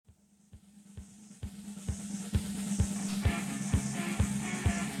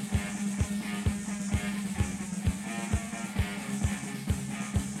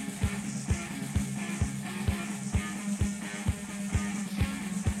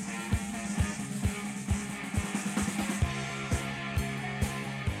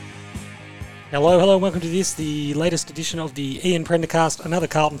Hello, welcome to the latest edition of the Ian Prendercast, another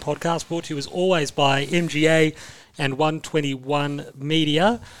Carlton podcast, brought to you as always by MGA and 121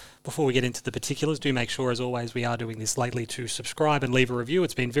 Media. Before we get into the particulars, do make sure, as always, we are doing this lately, to subscribe and leave a review.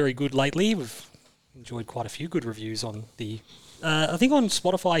 It's been very good lately. We've enjoyed quite a few good reviews on the... I think on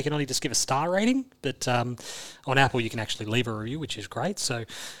Spotify you can only just give a star rating, but on Apple you can actually leave a review, which is great. So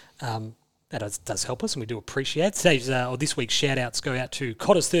that does help us, and we do appreciate it. This week's shout-outs go out to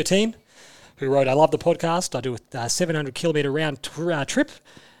Cotters13, who wrote, "I love the podcast. I do a 700 kilometre round trip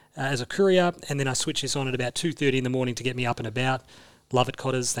as a courier, and then I switch this on at about 2:30 in the morning to get me up and about. Love it,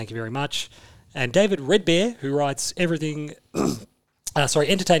 Cotters. Thank you very much." And David Redbear, who writes entertaining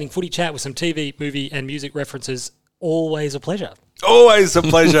footy chat with some TV, movie, and music references. Always a pleasure. Always a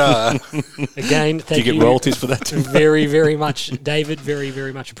pleasure. Again, thank you. Do you get royalties for that too? Very, very much, David. Very,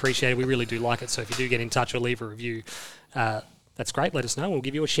 very much appreciated. We really do like it. So if you do get in touch or leave a review, that's great. Let us know. We'll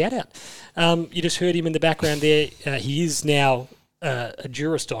give you a shout out. You just heard him in the background there. He is now a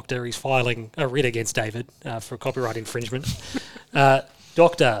Juris Doctor. He's filing a writ against David for copyright infringement.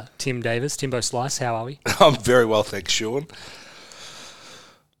 Dr. Tim Davis, Timbo Slice, how are we? I'm very well, thanks, Sean.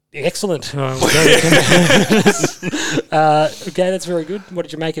 Excellent. Okay, that's very good. What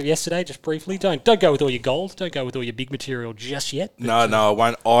did you make of yesterday? Just briefly. Don't go with all your gold. Don't go with all your big material just yet. No, I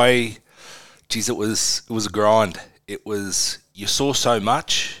won't. It was a grind. It was, you saw so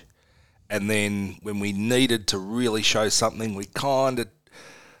much, and then when we needed to really show something, we kind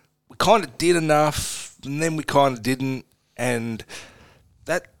of did enough, and then we kind of didn't, and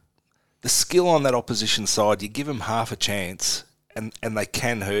the skill on that opposition side, you give them half a chance, and they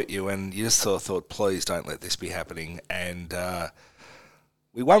can hurt you, and you just sort of thought, please don't let this be happening. And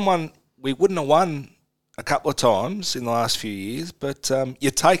we won one. We wouldn't have won a couple of times in the last few years, but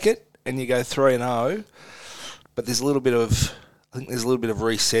you take it and you go 3-0. But there's a little bit of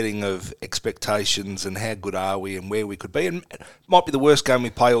resetting of expectations and how good are we and where we could be. And it might be the worst game we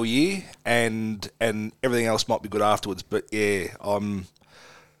play all year, and everything else might be good afterwards. But yeah, I'm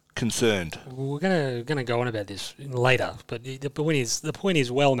concerned. We're gonna go on about this later, but the point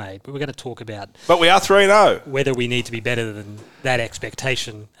is well made. But we're going to talk about. But we are 3-0. Whether we need to be better than that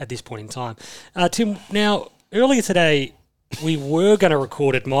expectation at this point in time. Tim, now earlier today we were going to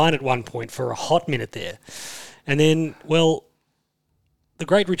record at mine at one point for a hot minute there, and then the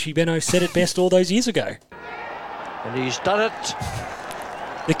great Richie Benno said it best all those years ago. And he's done it.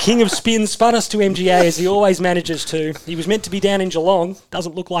 The king of spin spun us to MGA as he always manages to. He was meant to be down in Geelong.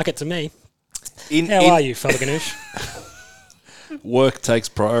 Doesn't look like it to me. How are you, fella Ganoush? Work takes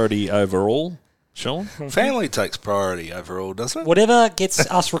priority overall, Sean. Family takes priority overall, doesn't it? Whatever gets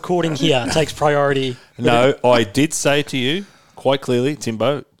us recording here takes priority. No, I did say to you quite clearly,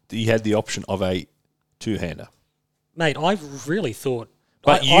 Timbo, that you had the option of a two-hander. Mate, I really thought...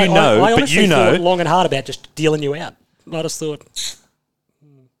 But I honestly thought long and hard about just dealing you out. I just thought...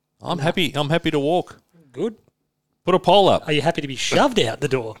 I'm happy to walk. Good. Put a poll up. Are you happy to be shoved out the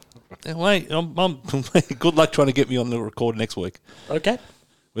door? Wait, I'm good luck trying to get me on the record next week. Okay.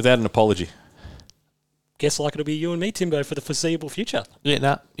 Without an apology. Guess like it'll be you and me, Timbo, for the foreseeable future. Yeah,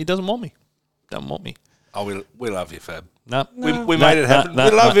 no, he doesn't want me. Don't want me. Oh, we love you, Fab. No. We made it happen.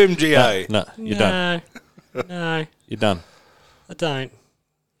 We love MGA. No, you're done. No. You're done. I don't.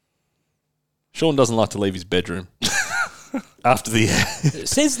 Sean doesn't like to leave his bedroom. After the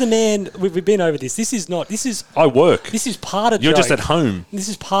says the man, we've been over this. I work. This is part of You're joke. just at home. This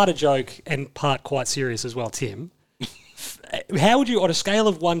is part a joke and part quite serious as well, Tim. How would you, on a scale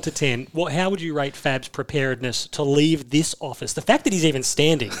of 1 to 10, how would you rate Fab's preparedness to leave this office? The fact that he's even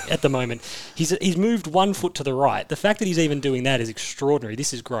standing at the moment, he's moved 1 foot to the right. The fact that he's even doing that is extraordinary.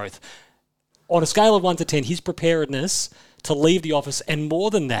 This is growth. On a scale of 1 to 10, his preparedness to leave the office, and more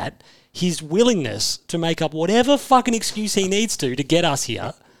than that, his willingness to make up whatever fucking excuse he needs to get us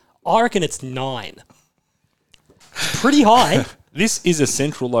here, I reckon it's 9. It's pretty high. This is a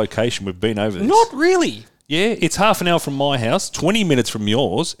central location. We've been over this. Not really. Yeah, it's half an hour from my house, 20 minutes from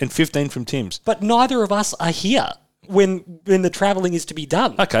yours, and 15 from Tim's. But neither of us are here when the travelling is to be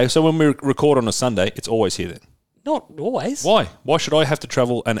done. Okay, so when we record on a Sunday, it's always here then? Not always. Why? Why should I have to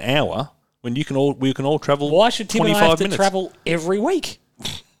travel an hour when we can all travel 25 minutes? Why should Tim and I have to travel every week?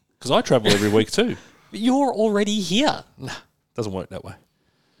 Because I travel every week too. You're already here. Nah, doesn't work that way.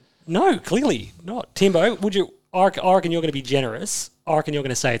 No, clearly not. Timbo, I reckon you're going to be generous. I reckon you're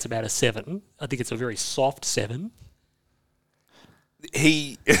going to say it's about a 7. I think it's a very soft 7.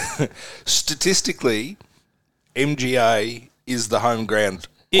 Statistically, MGA is the home ground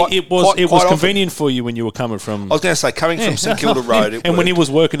It was convenient for you when you were coming from. I was going to say, coming from St Kilda Road. And when he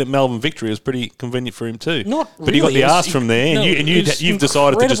was working at Melbourne Victory, it was pretty convenient for him too. Not but really. he got the arse from there, you've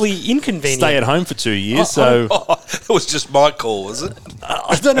decided to just inconvenient. stay at home for 2 years. It was just my call, was it?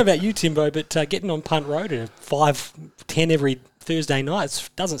 I don't know about you, Timbo, but getting on Punt Road at 5:10 every Thursday night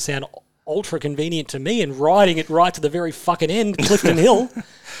doesn't sound ultra convenient to me, and riding it right to the very fucking end, Clifton Hill.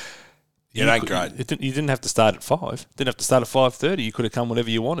 It ain't great. You didn't have to start at 5. Didn't have to start at 5:30. You could have come whenever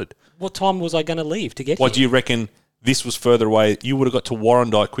you wanted. What time was I going to leave to get here? What do you reckon? This was further away. You would have got to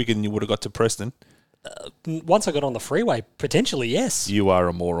Warrandyte quicker than you would have got to Preston. Once I got on the freeway, potentially, yes. You are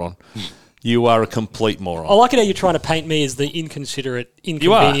a moron. You are a complete moron. I like it how you're trying to paint me as the inconsiderate,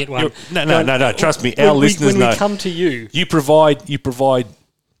 inconvenient one. No. Trust me, our listeners know. When we come to you, you provide,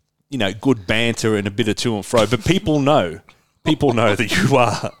 good banter and a bit of to and fro. But people know that you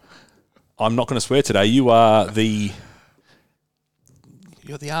are. I'm not going to swear today. You're the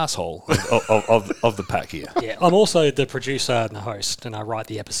asshole of the pack here. Yeah, I'm also the producer and the host, and I write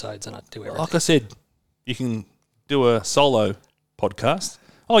the episodes and I do everything. Like I said, you can do a solo podcast.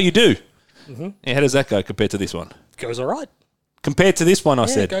 Oh, you do? Mm-hmm. Yeah, how does that go compared to this one? Goes all right. Compared to this one, I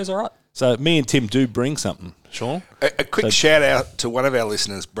said. It goes all right. So me and Tim do bring something, Sean. A quick shout out to one of our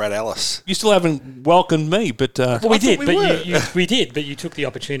listeners, Brad Ellis. You still haven't welcomed me, but we did, but you took the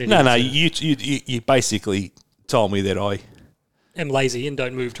opportunity. No, you basically told me that I am lazy and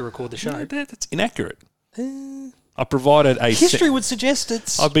don't move to record the show. No, that's inaccurate. I provided a history would suggest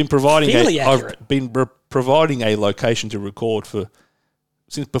it's. I've been providing accurate. I've been providing a location to record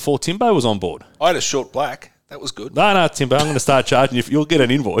since before Timbo was on board. I had a short black. That was good. No, Timbo, I'm going to start charging you. You'll get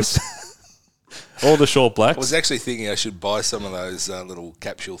an invoice. All the short blacks. I was actually thinking I should buy some of those little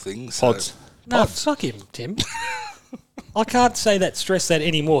capsule things. Pods. No, fuck him, Tim. I can't stress that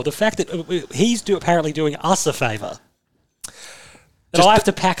anymore. The fact that he's apparently doing us a favour. That I have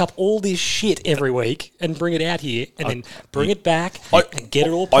to pack up all this shit every week and bring it out here and then bring it back and get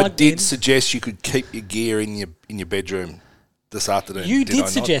it all plugged in. I did suggest you could keep your gear in your bedroom this afternoon. You did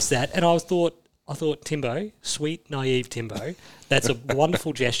suggest that, and I thought, Timbo, sweet, naive Timbo, that's a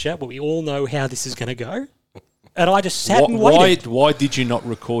wonderful gesture, but we all know how this is going to go. And I just sat and waited. Why did you not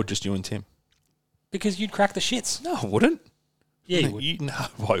record just you and Tim? Because you'd crack the shits. No, I wouldn't. Yeah, you would. No,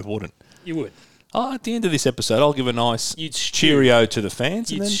 I wouldn't. You would. Oh, at the end of this episode, I'll give a nice cheerio to the fans.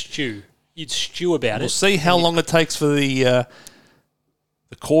 You'd stew. You'd stew about it. We'll see how long it takes for the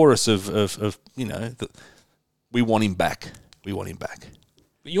chorus of we want him back. We want him back.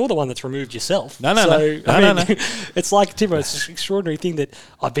 But you're the one that's removed yourself. No. It's like, Timbo, it's an extraordinary thing that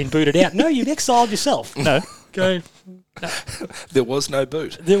I've been booted out. No, you've exiled yourself. No. No. There was no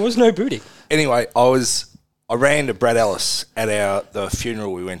boot. There was no booting. Anyway, I ran to Brad Ellis at the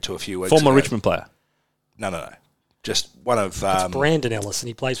funeral we went to a few weeks ago. Former Richmond player? No. Just one of... It's Brandon Ellis, and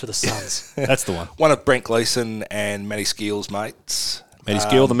he plays for the Suns. That's the one. One of Brent Gleeson and Matty Skeel's mates. Matty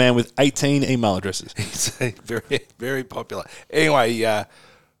Skeel, the man with 18 email addresses. He's very, very popular. Anyway,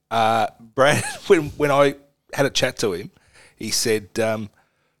 Brad, when I had a chat to him, he said,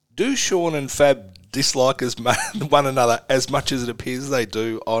 do Sean and Fab dislike one another as much as it appears they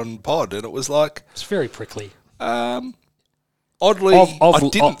do on pod? And it was like... It's very prickly. Oddly, I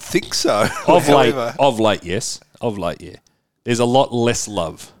didn't think so. Of late, yes. Of late, yeah. There's a lot less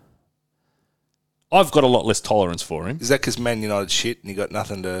love. I've got a lot less tolerance for him. Is that because Man United shit and you got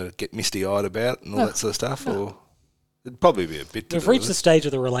nothing to get misty-eyed about and all that sort of stuff? No. Or it'd probably be a bit... We've reached the stage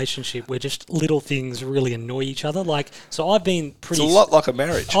of the relationship where just little things really annoy each other. So I've been pretty... It's a lot like a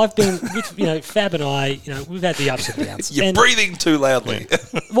marriage. I've been with, Fab and I, we've had the ups and downs. You're breathing too loudly.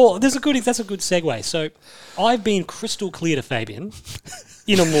 Well, that's a good segue. So I've been crystal clear to Fabian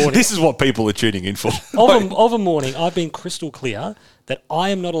in a morning. This is what people are tuning in for. Of a morning, I've been crystal clear that I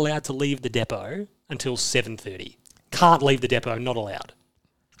am not allowed to leave the depot until 7:30. Can't leave the depot, not allowed.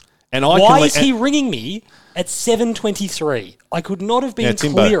 And why is he ringing me at 7:23? I could not have been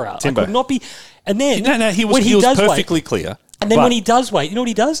clearer. Timbo. I could not be. And then he was perfectly clear. And then when he does wait, you know what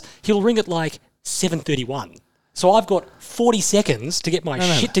he does? He'll ring at like 7:31. So I've got 40 seconds to get my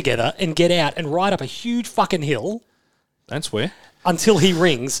shit together and get out and ride up a huge fucking hill. Don't swear. Until he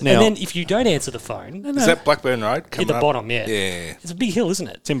rings. Now, and then if you don't answer the phone... Is that Blackburn Road? At the bottom, yeah. Yeah. It's a big hill, isn't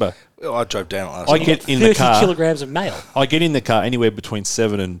it? Timbo. Well, I drove down it last night. I get in the car... 30 kilograms of mail. I get in the car anywhere between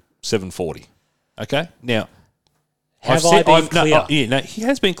 7 and 7:40. Okay? Now... Have I been clear? He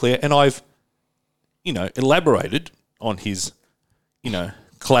has been clear, and I've, elaborated on his,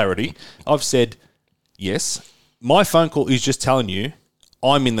 clarity. I've said, yes, my phone call is just telling you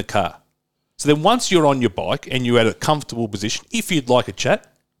I'm in the car. So then once you're on your bike and you're at a comfortable position, if you'd like a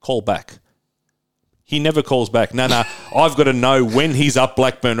chat, call back. He never calls back. No, I've got to know when he's up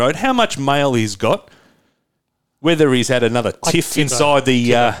Blackburn Road, how much mail he's got, whether he's had another tiff inside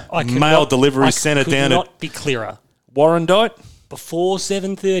the mail delivery centre down at... not be clearer. Warrandyte. Before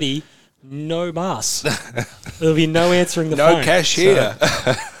 7:30, no mass. There'll be no answering the phone. No cash here.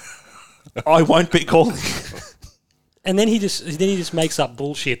 I won't be calling. And then he just makes up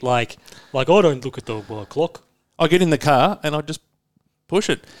bullshit like I don't look at the clock. I get in the car and I just push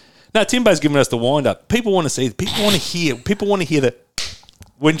it. Now Timbo's giving us the wind up. People want to see. People want to hear. People want to hear that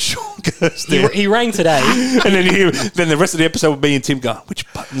when Sean goes there. He rang today, and then the rest of the episode will be in Tim going,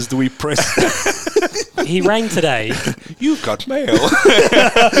 "Which buttons do we press?" He rang today. You've got mail.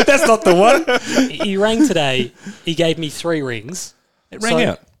 That's not the one. He rang today. He gave me 3 rings. It rang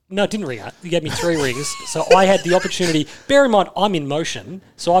out. No, it didn't ring out. He gave me 3 rings. So I had the opportunity. Bear in mind, I'm in motion.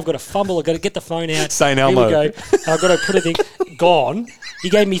 So I've got to fumble. I've got to get the phone out. St. Here Elmo. we go. And I've got to put a thing. Gone. He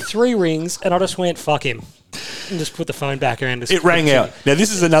gave me 3 rings and I just went, fuck him. And just put the phone back around. It rang out. Now,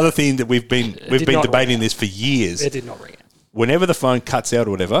 this is another thing that we've been debating this for years. It did not ring out. Whenever the phone cuts out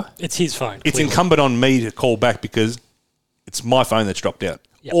or whatever, it's his phone. It's incumbent on me to call back because it's my phone that's dropped out.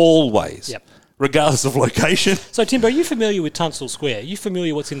 Yep. Always. Yep. Regardless of location. So, Timbo, are you familiar with Tunstall Square? Are you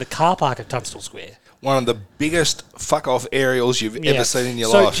familiar what's in the car park at Tunstall Square? One of the biggest fuck-off aerials you've ever seen in your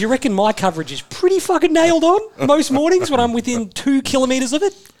life. So, do you reckon my coverage is pretty fucking nailed on most mornings when I'm within 2 kilometres of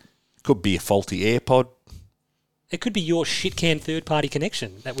it? Could be a faulty AirPod. It could be your shit-can third-party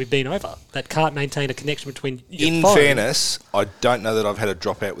connection that we've been over that can't maintain a connection between your In phone. fairness, I don't know that I've had a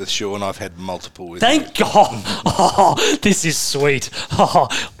dropout with Sean. I've had multiple with Thank God. Oh, this is sweet. Oh,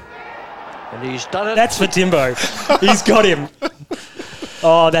 And he's done it. that's for Timbo. He's got him.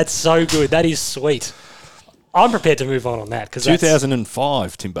 Oh, that's so good. That is sweet. I'm prepared to move on that.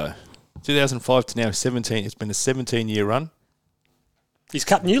 2005, Timbo. 2005 to now 17. It's been a 17-year run. He's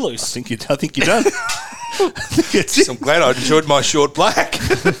cutting you loose. I think you're done. I'm glad I enjoyed my short black.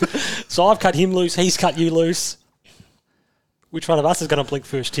 So I've cut him loose. He's cut you loose. Which one of us is going to blink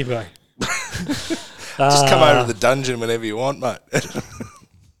first, Timbo? Just come over to the dungeon whenever you want, mate.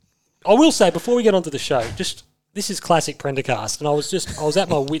 I will say, before we get onto the show, this is classic Prendercast, and I was at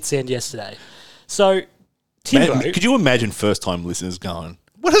my wit's end yesterday. So, Timbo... Man, could you imagine first-time listeners going,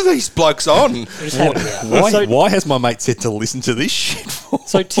 What are these blokes on? why has my mate said to listen to this shit for?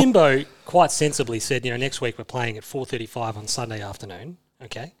 So Timbo quite sensibly said, next week we're playing at 4:35 on Sunday afternoon,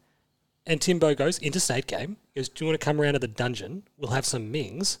 okay? And Timbo goes, interstate game. He goes, do you want to come around to the dungeon? We'll have some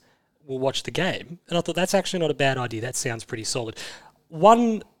mings. We'll watch the game. And I thought, that's actually not a bad idea. That sounds pretty solid.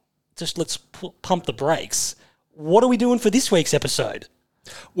 Let's pump the brakes. What are we doing for this week's episode?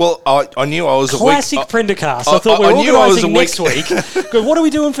 Well, I knew I was Classic a week... Prendercast. I thought we're organising next week. Good. What are we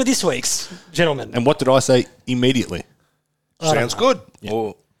doing for this week's, gentlemen? And what did I say immediately? Sounds good. Yeah.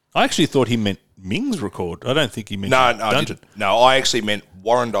 Or, I actually thought he meant Mings record. I don't think he meant dungeon. I actually meant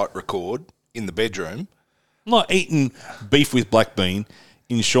Warrandyte record in the bedroom. I'm not eating beef with black bean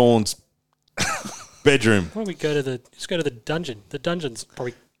in Sean's bedroom. Why don't we go to the dungeon? The dungeon's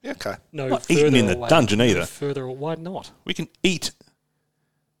probably Okay. Not eating in the dungeon either. Further, why not? We can eat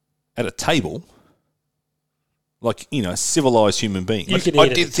at a table like, civilised human beings. I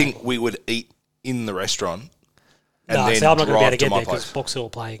did think we would eat in the restaurant and then I'm not going to be able drive to get my there because place. Box Hill are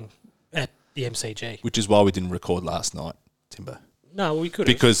playing at the MCG. Which is why we didn't record last night, Timbo. No, we could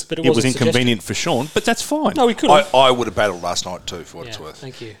have. Because but it was wasn't inconvenient for Sean, but that's fine. No, we could have. I would have battled last night too, for what it's worth.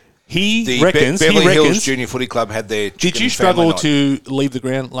 Thank you. He Beverly Hills reckons. Junior Footy Club had their Did you chicken struggle family to leave the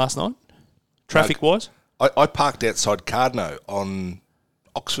ground last night, traffic-wise? I parked outside Cardno on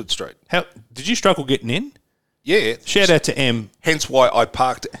Oxford Street. How did you struggle getting in? Yeah. Shout out to M. Hence why I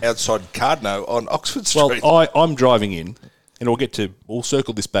parked outside Cardno on Oxford Street. Well, I'm driving in, and we'll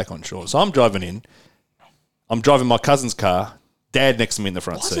circle this back on Sean. So I'm driving in. I'm driving my cousin's car. Dad next to me in the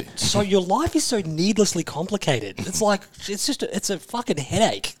front seat. So your life is so needlessly complicated. It's like it's a fucking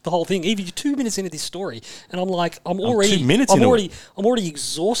headache. The whole thing. Even you're 2 minutes into this story, and I'm like, I'm already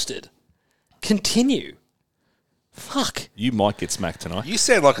exhausted. Continue. Fuck. You might get smacked tonight. You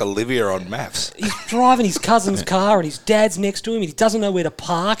sound like Olivia on maths. He's driving his cousin's car, and his dad's next to him, and he doesn't know where to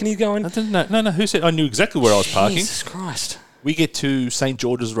park, and he's going. No. Who said? I knew exactly where I was parking. Jesus Christ. We get to St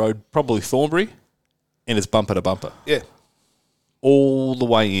George's Road, probably Thornbury, and it's bumper to bumper. Yeah. All the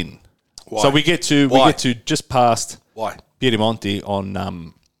way in. Why? So we get to just past Why? Piedimonte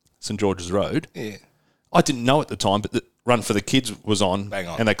on St George's Road. Yeah. I didn't know at the time, but the Run for the Kids was on. Bang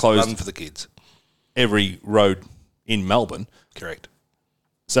on. And they closed Run for the Kids. every road in Melbourne. Correct.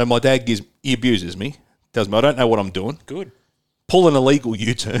 So my dad he abuses me, tells me I don't know what I'm doing. Good. Pull an illegal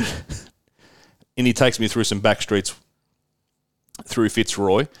U-turn, and he takes me through some back streets through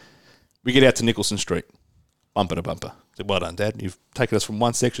Fitzroy. We get out to Nicholson Street, bumper to bumper. I said, well done, Dad. You've taken us from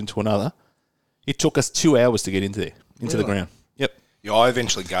one section to another. It took us 2 hours to get into there, into the ground. Yep. Yeah, I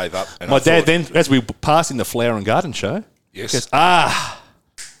eventually gave up. And My dad then, as we passed in the Flower and Garden show, yes, goes,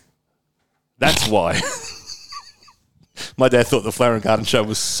 that's why. My dad thought the Flower and Garden show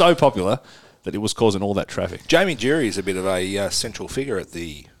was so popular that it was causing all that traffic. Jamie Jury is a bit of a central figure at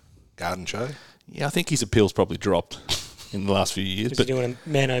the Garden show. Yeah, I think his appeal's probably dropped in the last few years. Is he doing a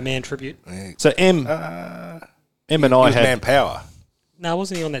man-o-man tribute? Yeah. So Em and I had Manpower. No,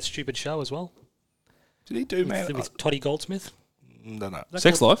 wasn't he on that stupid show as well? Did he do with Toddy Goldsmith? Don't know.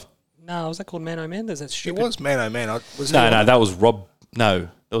 Sex Life. No, was that called Man-o-Man? There's that It stupid... was Man-O-Man. No, that was Rob. No,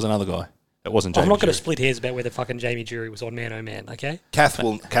 that was another guy. It wasn't Jamie I'm not going to Jury. split hairs about whether fucking Jamie Jury was on Man-o-Man, okay? Kath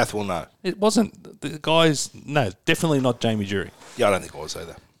will know. It wasn't. The guys, no, definitely not Jamie Jury. Yeah, I don't think it was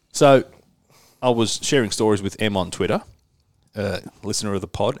either. So I was sharing stories with Em on Twitter, listener of the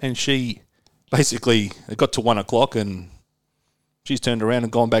pod, and she basically, it got to 1 o'clock and she's turned around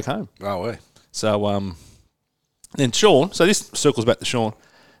and gone back home. Oh, yeah. So then Sean, so this circles back to Sean.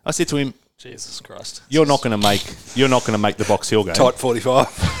 I said to him, Jesus Christ. You're not going to make the Box Hill game. Tight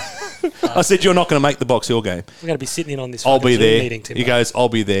 45. I said, you're not going to make the Box Hill game. We're going to be sitting in on this I'll be Zoom there. meeting, Timbo. He goes, I'll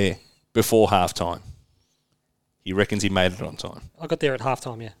be there before halftime. He reckons he made it on time. I got there at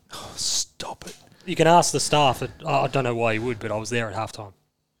halftime, yeah. Oh, stop it. You can ask the staff. I don't know why you would, but I was there at halftime.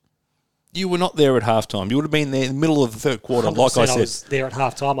 You were not there at halftime. You would have been there in the middle of the third quarter, like I said. I was there at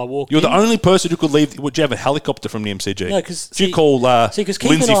halftime. I walked You're in. the only person who could leave. Would you have a helicopter from the MCG? No, because... Did you call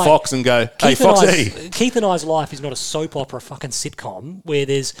Lindsay Fox and go, hey, Foxy? Keith and I's life is not a soap opera fucking sitcom where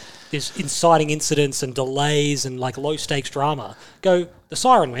there's inciting incidents and delays and like low-stakes drama. The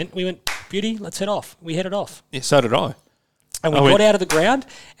siren went. We went, beauty, let's head off. We headed off. Yeah, so did I. And we got out of the ground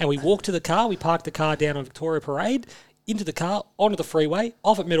and we walked to the car. We parked the car down on Victoria Parade, into the car, onto the freeway,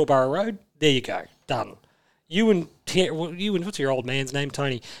 off at Middleborough Road. There you go. Done. You and what's your old man's name,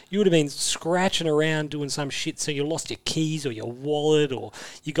 Tony? You would have been scratching around doing some shit, so you lost your keys or your wallet, or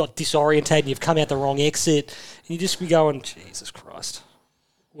you got disorientated and you've come out the wrong exit, and you just be going, Jesus Christ,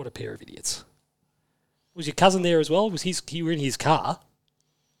 what a pair of idiots. Was your cousin there as well? You were in his car?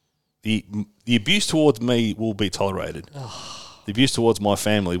 The abuse towards me will be tolerated. The abuse towards my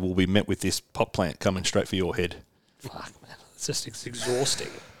family will be met with this pot plant coming straight for your head. Fuck, man. It's exhausting.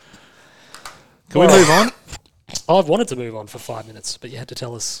 Can we move on? I've wanted to move on for 5 minutes, but you had to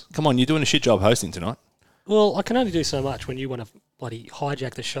tell us. Come on, you're doing a shit job hosting tonight. Well, I can only do so much when you want to bloody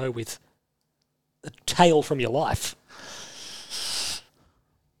hijack the show with a tale from your life.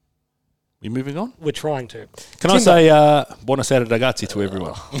 We moving on? We're trying to. Can I say buonasera ragazzi to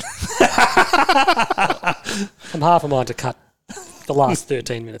everyone? I'm half a mind to cut the last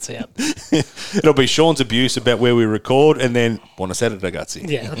 13 minutes out. It'll be Sean's abuse about where we record and then buonasera ragazzi.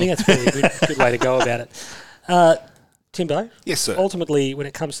 Yeah, I think that's probably a good way to go about it. Timbo? Yes, sir. Ultimately, when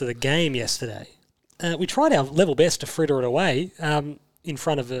it comes to the game yesterday, we tried our level best to fritter it away in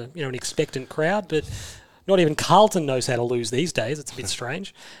front of an expectant crowd, but not even Carlton knows how to lose these days. It's a bit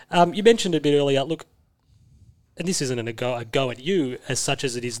strange. You mentioned a bit earlier, look, and this isn't a go at you as such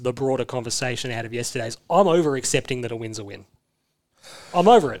as it is the broader conversation out of yesterday's. I'm over accepting that a win's a win. I'm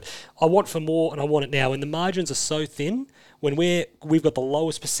over it. I want for more, and I want it now. And the margins are so thin, when we've got the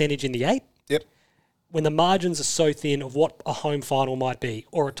lowest percentage in the 8. Yep. When the margins are so thin of what a home final might be,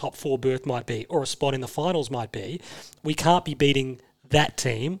 or a top 4 berth might be, or a spot in the finals might be, we can't be beating that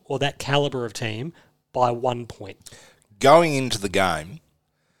team or that calibre of team by 1 point. Going into the game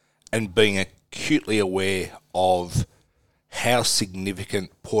and being acutely aware of how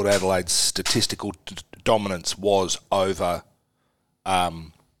significant Port Adelaide's statistical dominance was over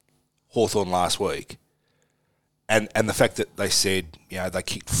Hawthorn last week, and the fact that they said they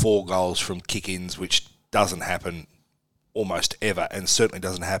kicked 4 goals from kick-ins, which doesn't happen almost ever, and certainly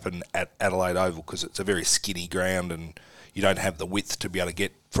doesn't happen at Adelaide Oval because it's a very skinny ground and you don't have the width to be able to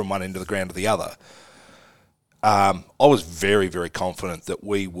get from one end of the ground to the other. I was very, very confident that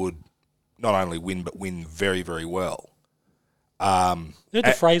we would not only win, but win very, very well. You know what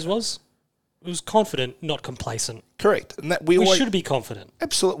the phrase was? It was confident, not complacent. Correct. And that we should be confident.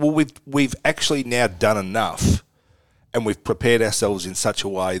 Absolutely. Well, we've actually now done enough, and we've prepared ourselves in such a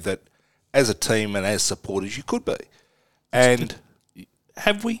way that as a team and as supporters, you could be. And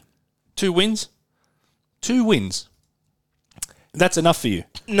have we? 2 wins? 2 wins. That's enough for you.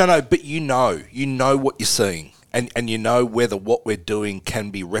 No, but you know what you're seeing, and you know whether what we're doing can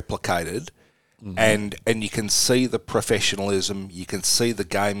be replicated, and you can see the professionalism, you can see the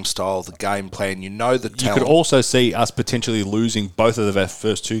game style, the game plan, you know the talent. You could also see us potentially losing both of our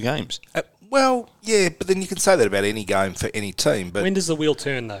first 2 games. Well, yeah, but then you can say that about any game for any team. But when does the wheel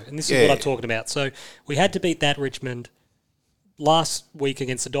turn, though? And this is what I'm talking about. So we had to beat that Richmond. Last week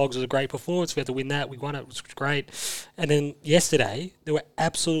against the Dogs was a great performance. We had to win that. We won it. It was great. And then yesterday, there were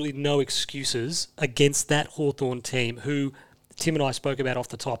absolutely no excuses against that Hawthorn team who Tim and I spoke about off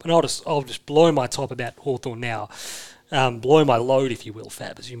the top. And I'll just blow my top about Hawthorn now. Blow my load, if you will,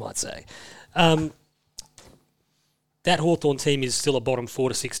 Fab, as you might say. That Hawthorn team is still a bottom 4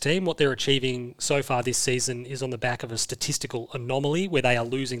 to 6 team. What they're achieving so far this season is on the back of a statistical anomaly where they are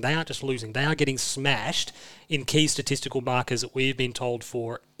losing. They aren't just losing. They are getting smashed in key statistical markers that we've been told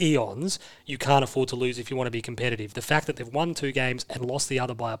for eons you can't afford to lose if you want to be competitive. The fact that they've won 2 games and lost the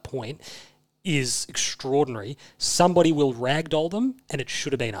other by a point is extraordinary. Somebody will ragdoll them, and it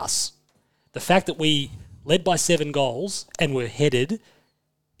should have been us. The fact that we led by 7 goals and were headed,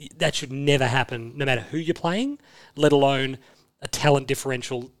 that should never happen, no matter who you're playing, let alone a talent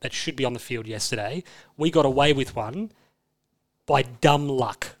differential that should be on the field yesterday. We got away with one by dumb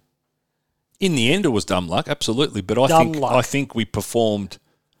luck. In the end, it was dumb luck, absolutely. But I think we performed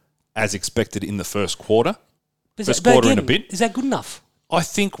as expected in the first quarter. First quarter and a bit. Is that good enough? I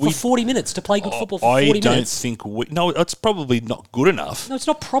think for 40 minutes to play good football for 40 minutes. I don't think we... No, it's probably not good enough. No, it's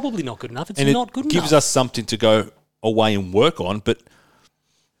not probably not good enough. It's and not good enough. It gives us something to go away and work on, but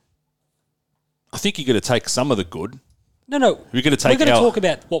I think you've got to take some of the good. No. We're going to talk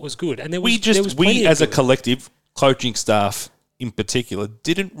about what was good. And we as a collective, coaching staff in particular,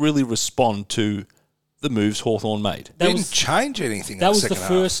 didn't really respond to the moves Hawthorn made. Didn't change anything. That was the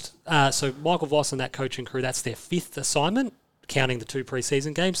first. So Michael Voss and that coaching crew, that's their 5th assignment, counting the 2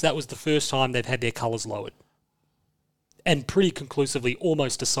 preseason games. That was the first time they've had their colours lowered, and pretty conclusively,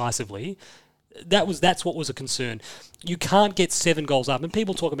 almost decisively. That's what was a concern. You can't get 7 goals up, and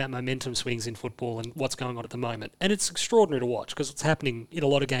people talk about momentum swings in football and what's going on at the moment, and it's extraordinary to watch because it's happening in a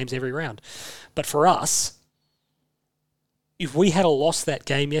lot of games every round. But for us, if we had lost that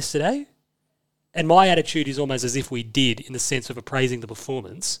game yesterday, and my attitude is almost as if we did in the sense of appraising the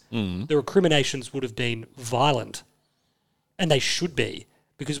performance, the recriminations would have been violent, and they should be.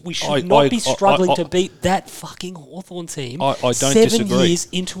 Because we should not be struggling to beat that fucking Hawthorn team I don't 7 disagree. years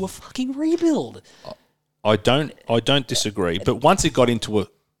into a fucking rebuild. I don't disagree. But once it got into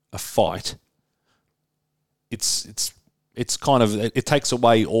a fight, it's kind of, it takes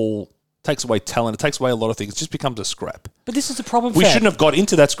away talent, it takes away a lot of things. It just becomes a scrap. But this is the problem. We shouldn't have got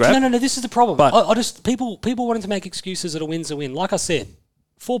into that scrap. No. This is the problem. But I just people wanting to make excuses that a win's a win. Like I said,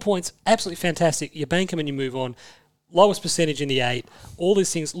 4 points, absolutely fantastic. You bank them and you move on. Lowest percentage in the 8. All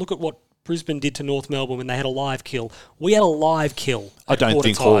these things. Look at what Brisbane did to North Melbourne when they had a live kill. We had a live kill. I don't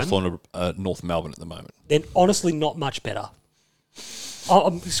think Hawthorn are North Melbourne at the moment. Then honestly, not much better.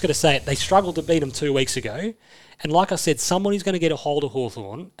 I'm just going to say it. They struggled to beat them 2 weeks ago. And like I said, somebody's going to get a hold of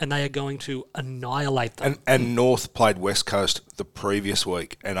Hawthorn and they are going to annihilate them. And North played West Coast the previous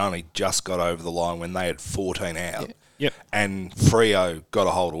week and only just got over the line when they had 14 out. Yeah. Yep. And Freo got a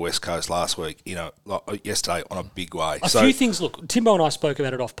hold of West Coast last week, yesterday on a big way. A few things, look, Timbo and I spoke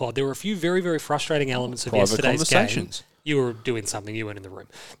about it off pod. There were a few very, very frustrating elements of yesterday's game. You were doing something, you weren't in the room.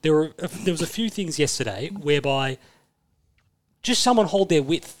 There was a few things yesterday whereby just someone hold their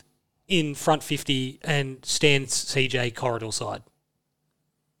width in front 50 and stand CJ corridor side.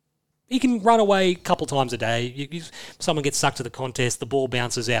 He can run away a couple times a day. Someone gets sucked to the contest, the ball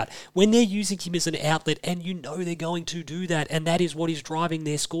bounces out. When they're using him as an outlet, and you know they're going to do that, and that is what is driving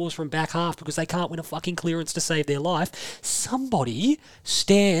their scores from back half because they can't win a fucking clearance to save their life, somebody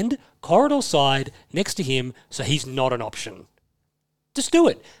stand corridor side next to him so he's not an option. Just do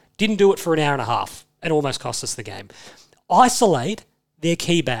it. Didn't do it for an hour and a half and almost cost us the game. Isolate their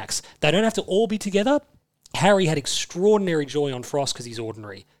key backs. They don't have to all be together. Harry had extraordinary joy on Frost because he's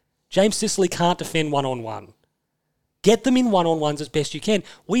ordinary. James Sicily can't defend one-on-one. Get them in one-on-ones as best you can.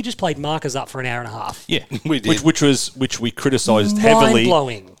 We just played markers up for an hour and a half. Yeah, we did. Which we criticised heavily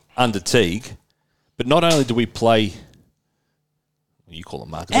Mind-blowing. Under Teague. But not only do we play, you call them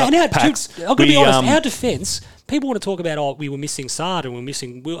markers, packs. Dude, I'm going to be honest, our defence, people want to talk about, we were missing Sard and we were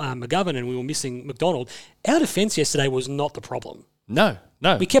missing McGovern and we were missing McDonald. Our defence yesterday was not the problem. No.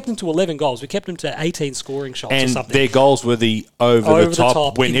 We kept them to 11 goals. We kept them to 18 scoring shots or something. And their goals were the over the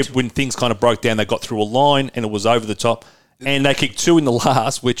top. When things kind of broke down, they got through a line and it was over the top. And they kicked 2 in the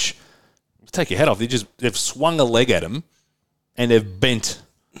last, which, take your head off, they've swung a leg at them and they've bent,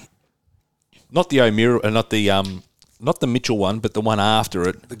 not the O'Meara, not the Mitchell one, but the one after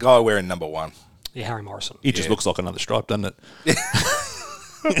it. The guy wearing number 1. Yeah, Harry Morrison. He just looks like another stripe, doesn't it?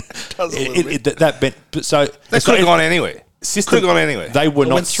 Does a little bit. That bent. So they could have gone anywhere. Could have gone anywhere. They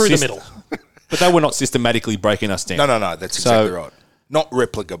went through the middle. But they were not systematically breaking us down. No. That's exactly right. Not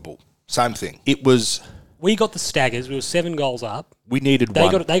replicable. Same thing. It was... We got the staggers. We were 7 goals up. We needed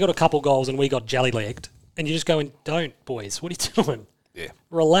one. They got a couple goals and we got jelly-legged. And you're just going, don't, boys. What are you doing? Yeah.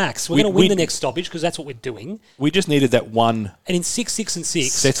 Relax. We're going to win the next stoppage because that's what we're doing. We just needed that one... And in 6-6 and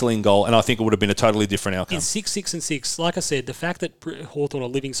 6... settling goal, and I think it would have been a totally different outcome. In 6-6 and 6, like I said, the fact that Hawthorn are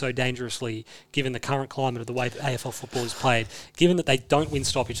living so dangerously, given the current climate of the way AFL football is played, given that they don't win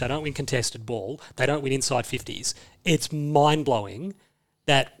stoppage, they don't win contested ball, they don't win inside 50s, it's mind-blowing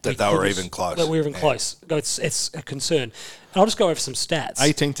that they were even close. That we were even close. It's a concern. And I'll just go over some stats.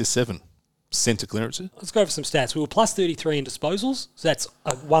 18-7 centre clearances. Let's go over some stats. We were plus 33 in disposals, so that's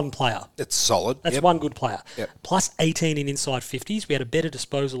one player. It's solid. That's one good player. Yep. Plus 18 in inside 50s. We had a better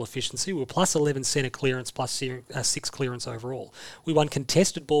disposal efficiency. We were plus 11 centre clearance, plus 6 clearance overall. We won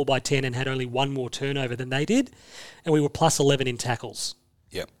contested ball by 10 and had only one more turnover than they did. And we were plus 11 in tackles.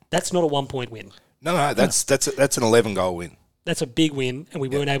 Yep. That's not a 1-point win. No, that's an 11-goal win. That's a big win, and we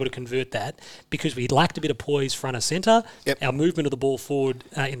weren't able to convert that because we lacked a bit of poise front of centre. Yep. Our movement of the ball forward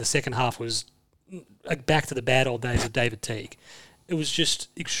in the second half was back to the bad old days of David Teague. It was just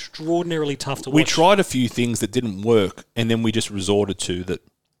extraordinarily tough to watch. We tried a few things that didn't work, and then we just resorted to that.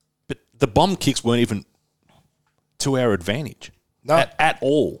 But the bomb kicks weren't even to our advantage at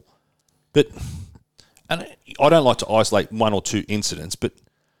all. And I don't like to isolate one or two incidents, but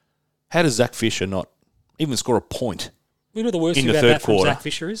how does Zach Fisher not even score a point? You know the worst in thing the about third that from quarter? Zach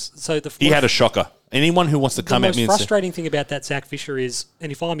Fisher is? He had a shocker. Anyone who wants to come at me the and most say... frustrating thing about that Zach Fisher is,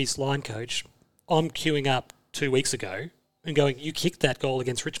 and if I'm his line coach, I'm queuing up 2 weeks ago and going, you kicked that goal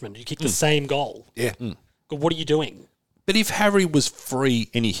against Richmond. You kicked the same goal. Yeah. What are you doing? But if Harry was free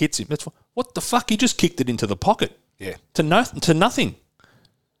and he hits him, that's what the fuck? He just kicked it into the pocket. Yeah. To nothing.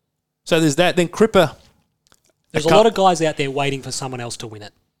 So there's that. Then Cripper... There's a lot of guys out there waiting for someone else to win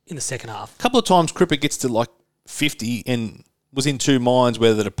it in the second half. A couple of times Cripper gets to like 50 and was in two minds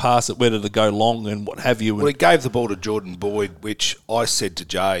whether to pass it, whether to go long and what have you. Well, he gave the ball to Jordan Boyd, which I said to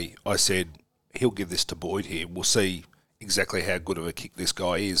Jay, he'll give this to Boyd here. We'll see exactly how good of a kick this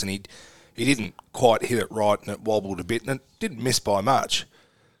guy is. And he didn't quite hit it right and it wobbled a bit and it didn't miss by much.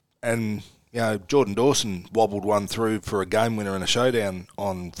 And, Jordan Dawson wobbled one through for a game winner in a showdown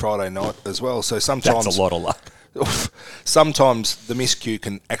on Friday night as well. So sometimes... That's a lot of luck. Sometimes the miscue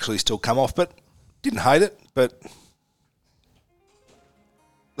can actually still come off, but didn't hate it, but...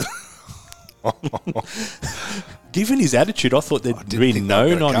 Given his attitude, I thought there'd be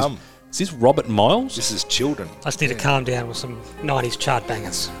no... Is this Robert Miles? This is children. I just need to calm down with some 90s chart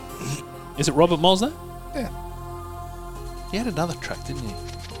bangers. Is it Robert Miles, though? Yeah. He had another track, didn't he?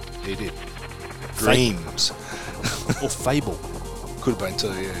 He did. Dreams. Or Fable. Could have been too,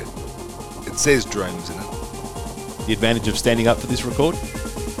 yeah. It says Dreams in it. The advantage of standing up for this record?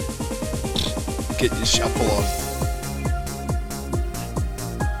 Get your shuffle on.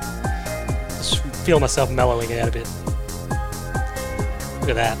 Just feel myself mellowing out a bit. Look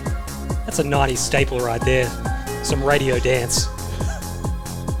at that. That's a 90s staple right there. Some radio dance.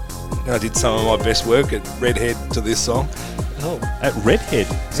 I did some of my best work at Redhead to this song. Oh. At Redhead?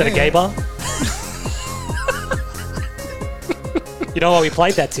 Is that a gay bar? You know why we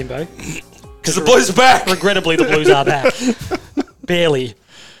played that, Timbo? Because the Blues are back! Regrettably, the Blues are back. Barely.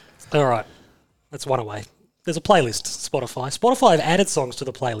 All right. That's one away. There's a playlist, Spotify. Spotify have added songs to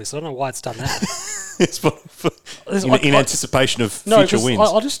the playlist. I don't know why it's done that. in anticipation of future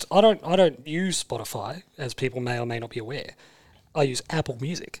wins. I don't use Spotify, as people may or may not be aware. I use Apple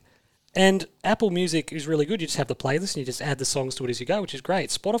Music. And Apple Music is really good. You just have the playlist and you just add the songs to it as you go, which is great.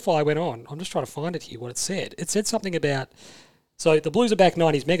 Spotify went on. I'm just trying to find it here, what it said. It said something about... So the Blues are back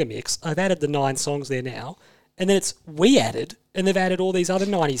 90s mega mix. I've added the 9 songs there now. And then it's we added, and they've added all these other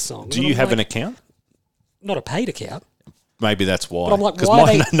 90s songs. Do you have an account? Not a paid account. Maybe that's why. But I'm like,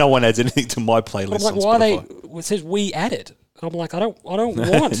 because no one adds anything to my playlist. But I'm like, why Spotify. It says we added. And I'm like, I don't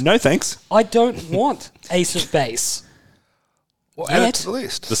want. No thanks. I don't want Ace of Base. Well, add it to the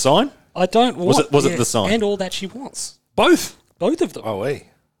list. The sign? I don't want. Was it the sign? And All That She Wants. Both of them. Oh, wait.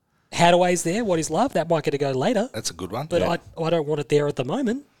 Hadaway's there. What Is Love? That might get to go later. That's a good one. But yeah. I don't want it there at the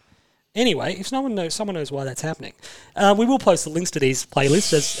moment. Anyway, if someone knows why that's happening. We will post the links to these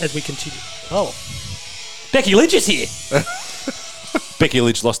playlists as we continue. Oh. Becky Lynch is here. Becky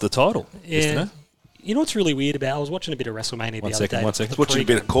Lynch lost the title. Yeah. You know what's really weird about... I was watching a bit of WrestleMania the other day. One second. Watching a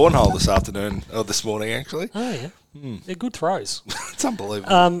bit of cornhole this morning, actually. Oh, yeah. They're good throws. It's unbelievable.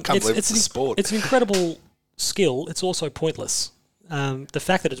 Can't believe it's a sport. It's an incredible skill. It's also pointless. The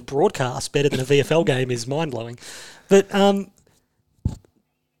fact that it's broadcast better than a VFL game is mind-blowing. But the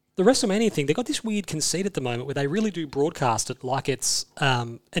WrestleMania thing, they've got this weird conceit at the moment where they really do broadcast it like it's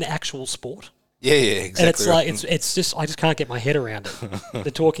an actual sport. Yeah, exactly. And it's like it's just I just can't get my head around it.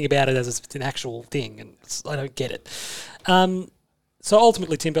 They're talking about it as it's an actual thing, and I don't get it. So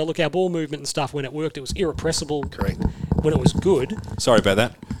ultimately, Timbo, look, our ball movement and stuff, when it worked, it was irrepressible. Correct. When it was good. Sorry about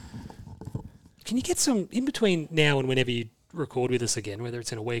that. Can you get some, in between now and whenever you record with us again, whether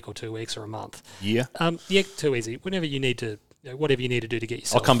it's in a week or 2 weeks or a month? Yeah. Yeah, too easy. Whenever you need to, whatever you need to do to get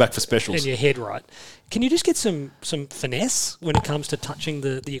yourself... I'll come back for specials. ...and your head right. Can you just get some finesse when it comes to touching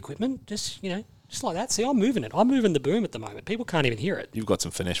the equipment? Just like that. See, I'm moving it. I'm moving the boom at the moment. People can't even hear it. You've got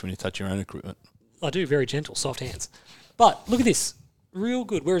some finesse when you touch your own equipment. I do, very gentle, soft hands. But look at this. Real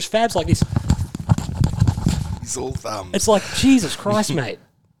good. Whereas Fab's like this. He's all thumbs. It's like, Jesus Christ, mate.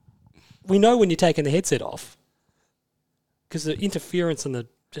 We know when you're taking the headset off because the interference and the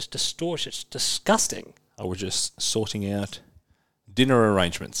just distortion, it's disgusting. I was just sorting out dinner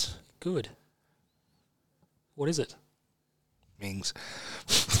arrangements. Good. What is it? Mings.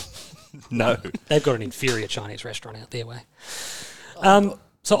 No. They've got an inferior Chinese restaurant out their way.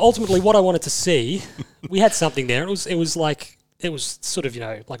 So ultimately what I wanted to see, we had something there. It was sort of,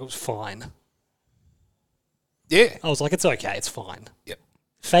 like it was fine. Yeah. I was like, it's okay, it's fine. Yep.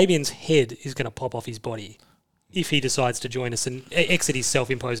 Fabian's head is going to pop off his body if he decides to join us and exit his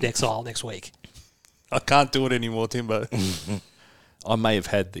self-imposed exile next week. I can't do it anymore, Timbo. I may have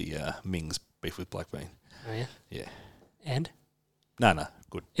had the Mings beef with black bean. Oh, yeah? Yeah. And? No,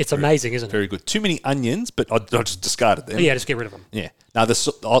 good. It's amazing, isn't it? Very good. Too many onions, but I just discarded them. Oh, yeah, just get rid of them. Yeah. Now, the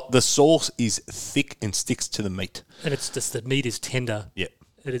sauce is thick and sticks to the meat. And it's just the meat is tender. Yeah.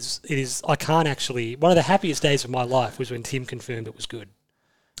 It is. I can't actually... One of the happiest days of my life was when Tim confirmed it was good.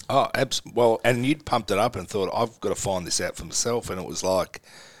 Oh, well, and you'd pumped it up and thought, I've got to find this out for myself. And it was like,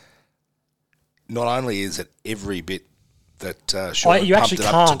 not only is it every bit that you pumped actually it up to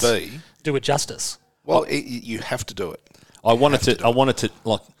can't be. do it justice. Well, you have to do it. I wanted to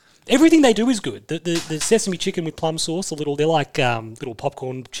like... Everything they do is good. The sesame chicken with plum sauce, they're like little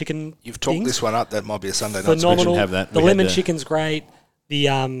popcorn chicken. You've talked things. this one up. That might be a Sunday night Phenomenal. special. Have that. The We lemon had chicken's great. The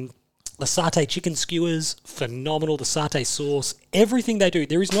satay chicken skewers, phenomenal. The satay sauce, everything they do.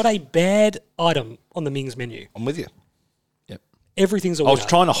 There is not a bad item on the Mings menu. I'm with you. Yep. Everything's a I was winner.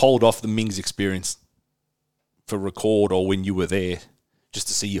 trying to hold off the Mings experience for record or when you were there, just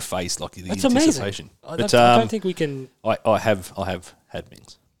to see your face, like the That's anticipation. amazing. But I don't think we can... I have had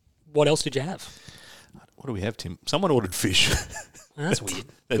Mings. What else did you have? What do we have, Tim? Someone ordered fish. Oh, that's weird.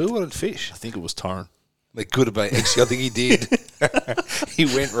 Who wanted fish? I think it was Torren. It could have been. Actually, I think he did. He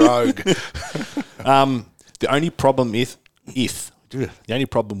went rogue. The only problem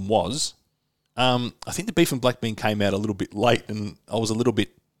was, I think the beef and black bean came out a little bit late, and I was a little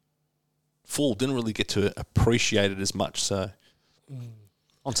bit full. Didn't really get to appreciate it as much. So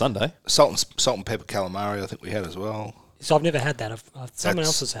on Sunday, Salt and pepper calamari, I think we had as well. So I've never had that. Someone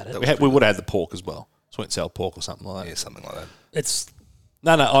else has had it. we would have had the pork as well. Sweet and sour pork or something like that. Yeah, something like that. It's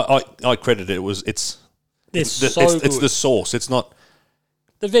No, I credit it. It's the sauce. It's not.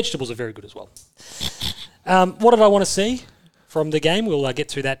 The vegetables are very good as well. What did I want to see from the game? We'll get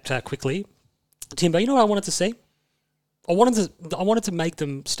through that quickly. Timbo, you know what I wanted to see? I wanted to make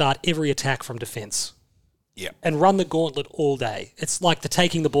them start every attack from defence. Yeah. And run the gauntlet all day. It's like the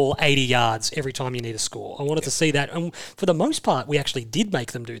taking the ball 80 yards every time you need a score. I wanted to see that. And for the most part, we actually did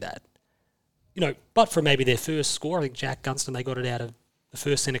make them do that. But for maybe their first score, I think Jack Gunston, they got it out of the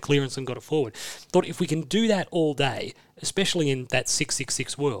first centre clearance and got it forward. Thought if we can do that all day, especially in that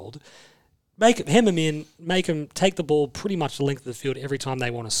 6-6-6 world, hem them in, make them take the ball pretty much the length of the field every time they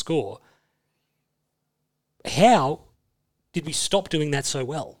want to score. How did we stop doing that so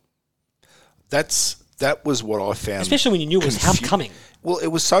well? That was what I found. Especially when you knew it was coming. Well, it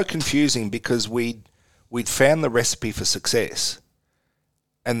was so confusing because we'd found the recipe for success,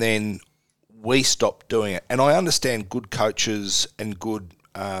 and then we stopped doing it. And I understand good coaches and good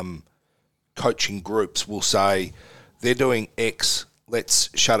coaching groups will say they're doing X. Let's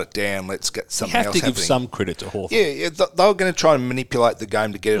shut it down. Let's get something else happening. You have to give some credit to Hawthorn. Yeah, they were going to try and manipulate the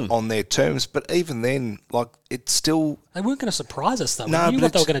game to get it on their terms, but even then, like, it's still... They weren't going to surprise us, though. No, we knew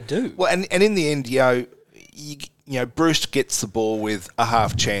what they were going to do. Well, and in the end, Bruce gets the ball with a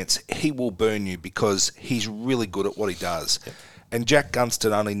half chance. He will burn you because he's really good at what he does. Yep. And Jack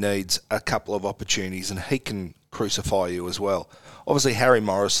Gunston only needs a couple of opportunities, and he can crucify you as well. Obviously, Harry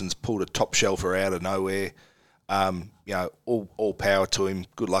Morrison's pulled a top shelfer out of nowhere. All power to him.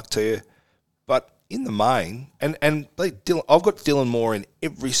 Good luck to you. But in the main, and Dylan, I've got Dylan Moore in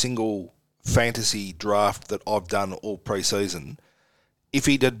every single fantasy draft that I've done all pre-season. If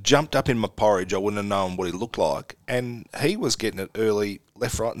he'd have jumped up in my porridge, I wouldn't have known what he looked like. And he was getting it early,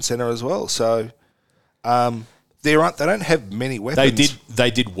 left, right and centre as well. So... They don't have many weapons.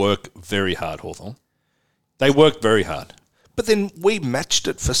 They did work very hard, Hawthorn. They worked very hard. But then we matched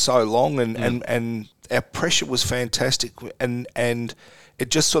it for so long, and our pressure was fantastic, and it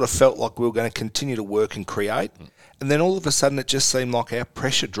just sort of felt like we were going to continue to work and create. And then all of a sudden, it just seemed like our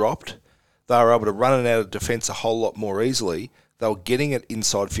pressure dropped. They were able to run it out of defence a whole lot more easily. They were getting it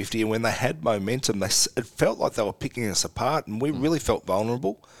inside 50, and when they had momentum, it felt like they were picking us apart, and we really felt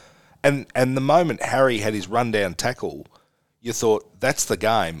vulnerable. And the moment Harry had his rundown tackle, you thought, that's the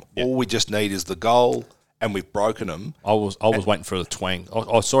game. Yep. All we just need is the goal, and we've broken them. I was waiting for the twang.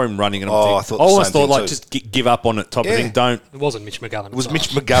 I saw him running, and I always thought like just give up on it type of thing. Don't. It wasn't Mitch McGovern. It was Mitch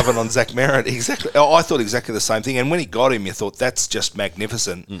McGovern on Zach Merritt. Exactly. I thought exactly the same thing. And when he got him, you thought, that's just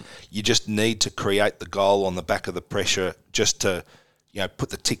magnificent. You just need to create the goal on the back of the pressure just to, put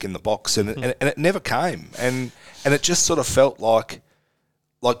the tick in the box. And it never came. And it just sort of felt like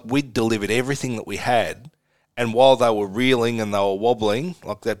we'd delivered everything that we had. And while they were reeling and they were wobbling,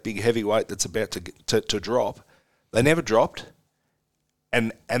 like that big heavyweight that's about to drop, they never dropped.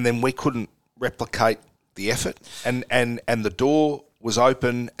 And then we couldn't replicate the effort. And the door was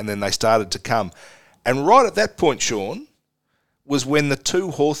open, and then they started to come. And right at that point, Sean, was when the two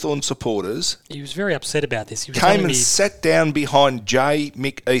Hawthorn supporters... He was very upset about this. He was came and sat down behind Jay,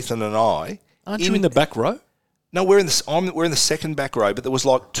 Mick, Ethan and I. Aren't you in the back row? No, we're in the second back row, but there was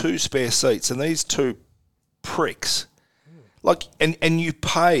like 2 spare seats, and these two pricks, and you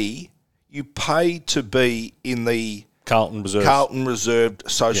pay to be in the Carlton Reserved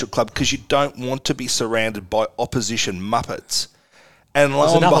Social Club because you don't want to be surrounded by opposition muppets. And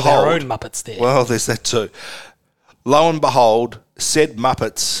lo and behold, of our own muppets there. Well, there's that too. Lo and behold, said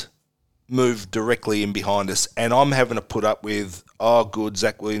muppets moved directly in behind us, and I'm having to put up with, oh, good,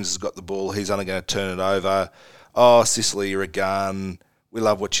 Zach Williams has got the ball, he's only going to turn it over. Oh, Sicily, you're a gun. We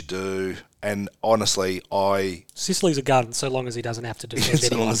love what you do. And honestly, Sicily's a gun so long as he doesn't have to defend anyone.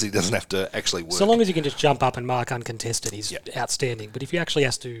 So long as he doesn't have to actually work. So long as he can just jump up and mark uncontested, he's outstanding. But if he actually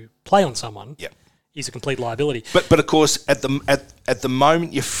has to play on someone, he's a complete liability. But of course, at the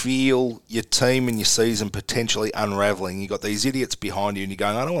moment you feel your team and your season potentially unravelling, you've got these idiots behind you and you're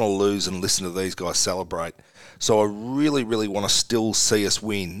going, I don't want to lose and listen to these guys celebrate. So I really, really want to still see us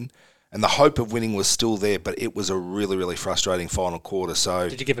win. And the hope of winning was still there, but it was a really, really frustrating final quarter. So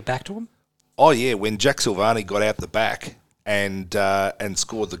did you give it back to him? Oh, yeah. When Jack Silvani got out the back and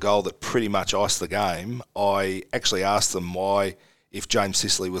scored the goal that pretty much iced the game, I actually asked them why, if James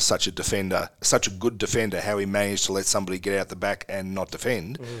Sicily was such a good defender, how he managed to let somebody get out the back and not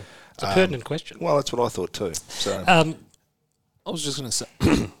defend. It's a pertinent question. Well, that's what I thought too. So I was just going to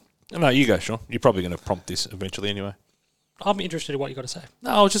say... No, you go, Sean. You're probably going to prompt this eventually anyway. I'm interested in what you got to say. No,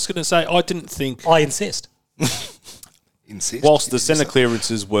 I was just going to say, I didn't think... I insist. Whilst the centre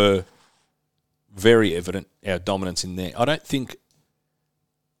clearances were very evident, our dominance in there, I don't think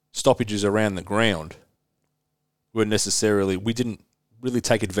stoppages around the ground were necessarily... We didn't really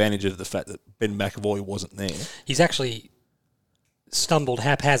take advantage of the fact that Ben McAvoy wasn't there. He's actually stumbled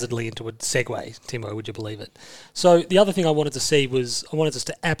haphazardly into a segue, Timo, would you believe it? So the other thing I wanted to see was I wanted us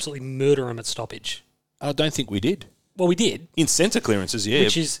to absolutely murder him at stoppage. I don't think we did. Well, we did. In centre clearances, yeah.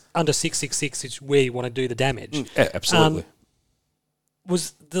 Which is under 666, is where you want to do the damage. Yeah, absolutely.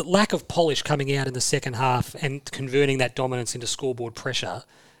 Was the lack of polish coming out in the second half and converting that dominance into scoreboard pressure,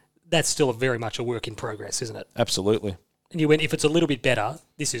 that's still very much a work in progress, isn't it? Absolutely. And you went, if it's a little bit better,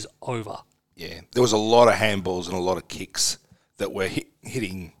 this is over. Yeah, there was a lot of handballs and a lot of kicks that were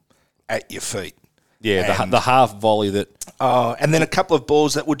hitting at your feet. Yeah, the half volley that... Oh, and then a couple of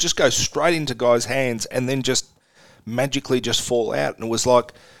balls that would just go straight into guys' hands and then just magically just fall out. And it was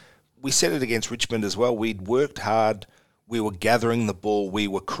like, we said it against Richmond as well. We'd worked hard. We were gathering the ball. We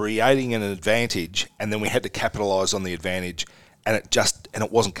were creating an advantage, and then we had to capitalise on the advantage, and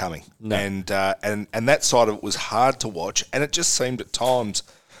it wasn't coming. No. And that side of it was hard to watch, and it just seemed at times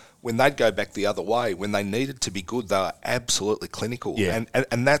when they'd go back the other way, when they needed to be good, they were absolutely clinical. Yeah.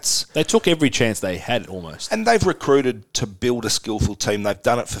 And that's... They took every chance they had almost. And they've recruited to build a skillful team. They've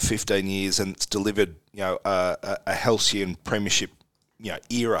done it for 15 years, and it's delivered, a halcyon premiership,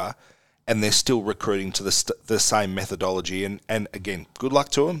 era, and they're still recruiting to the same methodology. And again, good luck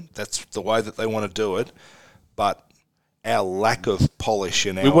to them. That's the way that they want to do it. But our lack of polish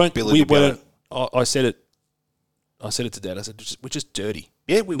and our ability to... I said it to Dad. I said, we're just dirty.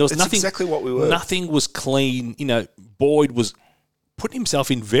 Yeah, that's exactly what we were. Nothing was clean. Boyd was putting himself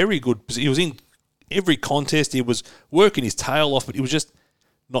in very good position. He was in every contest. He was working his tail off, but he was just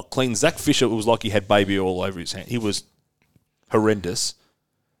not clean. Zach Fisher, it was like he had baby all over his hand. He was horrendous.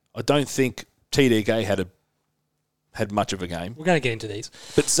 I don't think TD Gay had much of a game. We're going to get into these.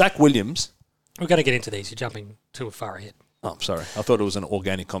 But Zach Williams, We're going to get into these. You're jumping too far ahead. Oh, I'm sorry. I thought it was an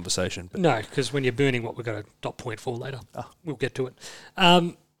organic conversation. But No, because when you're burning what we've got a dot point for later, we'll get to it.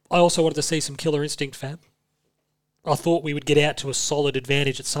 I also wanted to see some killer instinct, Fab. I thought we would get out to a solid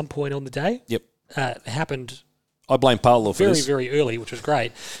advantage at some point on the day. Yep. It happened I blame Paolo for this. very early, which was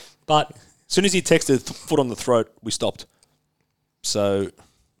great. But as soon as he texted foot on the throat, we stopped. So,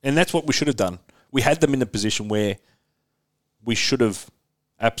 and that's what we should have done. We had them in a position where we should have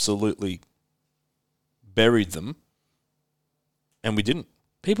absolutely buried them, and we didn't.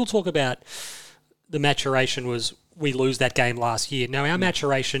 people talk about the maturation was we lose that game last year. Now, our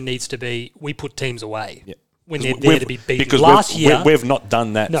maturation needs to be we put teams away when they're there to be beaten. Because last year, we've not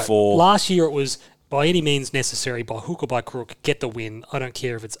done that for... Last year it was by any means necessary, by hook or by crook, get the win. I don't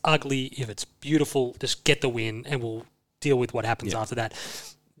care if it's ugly, if it's beautiful, just get the win and we'll deal with what happens after that.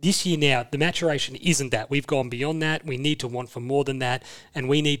 This year now, the maturation isn't that. We've gone beyond that. We need to want for more than that, and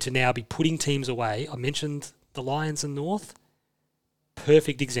we need to now be putting teams away. I mentioned the Lions and North.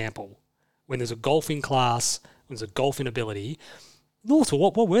 Perfect example. When there's a golfing class, when there's a golfing ability. North,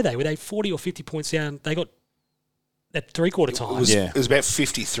 what were they? Were they 40 or 50 points down? They got at three-quarter time. It was about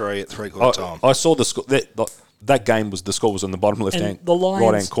 53 at three-quarter time. I saw the score. That game was the score was on the bottom left-hand,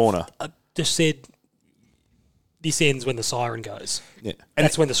 right-hand corner. Just said, this ends when the siren goes. Yeah,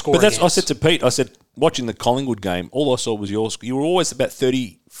 that's when the score ends. But I said to Pete, watching the Collingwood game, all I saw was yours. You were always about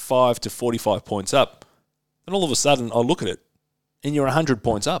 35 to 45 points up. And all of a sudden, I look at it, and you're 100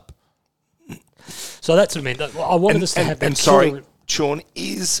 points up. So that's what I mean. I wanted us to have that. And sorry, Sean,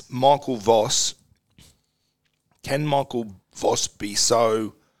 is Michael Voss... Can Michael Voss be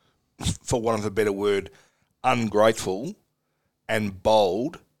so, for want of a better word, ungrateful and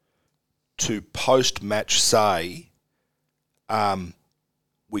bold to post-match say,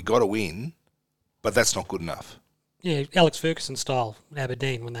 we got to win, but that's not good enough? Yeah, Alex Ferguson style in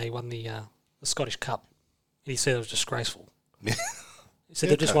Aberdeen when they won the Scottish Cup. He said it was disgraceful. He said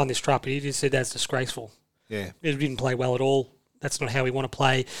they've just won this trophy. He just said that's disgraceful. Yeah. They didn't play well at all. That's not how we want to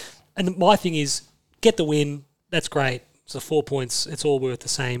play. And my thing is, get the win. That's great. So 4 points, it's all worth the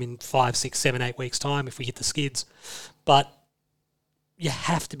same in 5, 6, 7, 8 weeks' time if we hit the skids. But you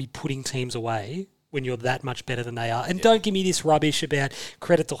have to be putting teams away when you're that much better than they are. And don't give me this rubbish about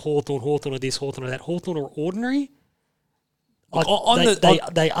credit to Hawthorn or this, Hawthorn or that. Hawthorn are ordinary. Like,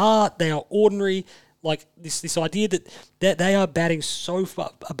 they are ordinary. Like this idea that they are batting so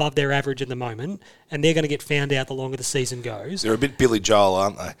far above their average at the moment, and they're going to get found out the longer the season goes. They're a bit Billy Joel,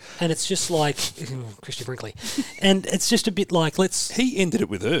 aren't they? And it's just like Christian Brinkley, and it's just a bit like He ended it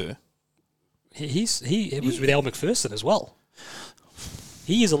with her. It was with Elle Macpherson as well.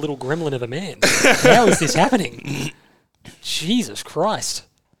 He is a little gremlin of a man. How is this happening? Jesus Christ!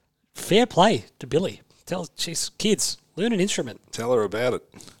 Fair play to Billy. Kids, learn an instrument. Tell her about it.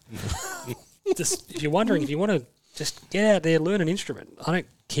 Just, if you're wondering, if you want to just get out there, learn an instrument. I don't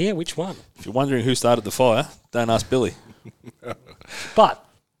care which one. If you're wondering who started the fire, don't ask Billy. But,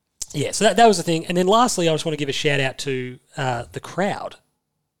 yeah, so that was the thing. And then lastly, I just want to give a shout out to the crowd,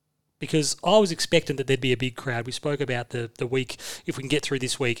 because I was expecting that there'd be a big crowd. We spoke about the week, if we can get through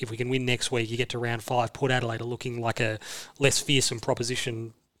this week, if we can win next week, you get to round 5. Port Adelaide are looking like a less fearsome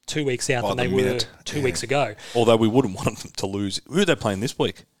proposition 2 weeks out than they were 2 weeks ago. Although we wouldn't want them to lose. Who are they playing this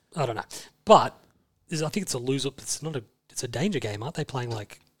week? I don't know. But I think it's a loser. It's a danger game, aren't they? Playing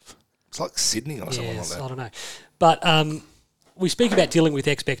like... It's like Sydney or something like that. I don't know. But we speak about dealing with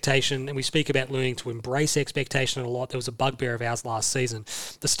expectation, and we speak about learning to embrace expectation a lot. There was a bugbear of ours last season.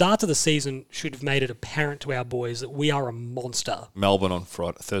 The start of the season should have made it apparent to our boys that we are a monster. Melbourne on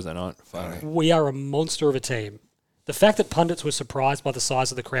Thursday night. We are a monster of a team. The fact that pundits were surprised by the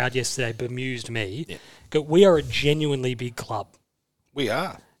size of the crowd yesterday bemused me. Yeah. But we are a genuinely big club. We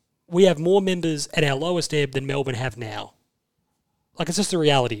are. We have more members at our lowest ebb than Melbourne have now. Like, it's just the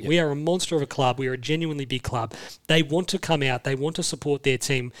reality. Yep. We are a monster of a club. We are a genuinely big club. They want to come out. They want to support their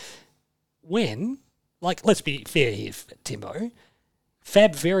team. When, like, let's be fair here, Timbo,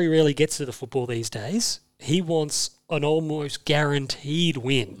 Fab very rarely gets to the football these days. He wants an almost guaranteed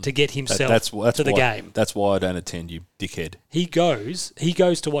win to get himself to the game. That's why I don't attend, you dickhead. He goes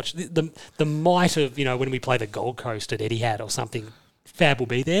to watch the might of, when we play the Gold Coast at Etihad or something. Fab will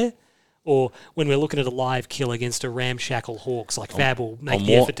be there. Or when we're looking at a live kill against a ramshackle Hawks, like Fab will make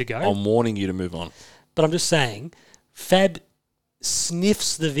the effort to go. I'm warning you to move on. But I'm just saying, Fab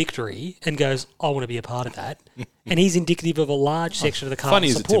sniffs the victory and goes, I want to be a part of that. And he's indicative of a large section of the Carlton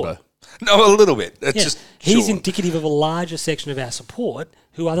support. Funny is it, Timbo? No, a little bit. That's he's indicative of a larger section of our support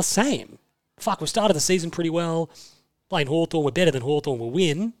who are the same. Fuck, we started the season pretty well. Playing Hawthorn, we're better than Hawthorn, we'll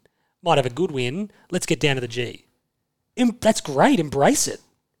win. Might have a good win. Let's get down to the G. That's great. Embrace it.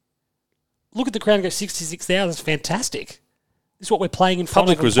 look at the crowd and go 66,000. It's fantastic. This is what we're playing in front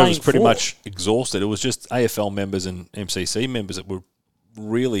Public of. reserve was pretty much exhausted. It was just AFL members and MCC members that were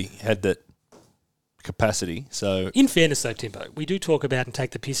really had that capacity. So, in fairness, though, Timbo, we do talk about and take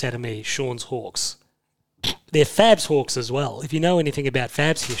the piss out of me, Sean's Hawks. They're Fab's Hawks as well. If you know anything about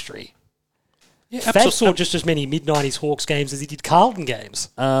Fab's history, Fab saw just as many mid-90s Hawks games as he did Carlton games.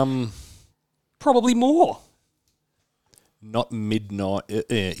 Probably more. Not midnight,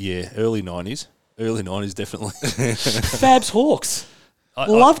 early 90s. Early 90s, definitely. Fab's Hawks.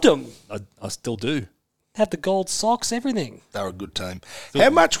 Loved them. I still do. Had the gold socks, everything. They were a good team. How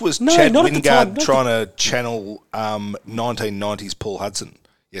much was Chad Wingard trying to channel 1990s Paul Hudson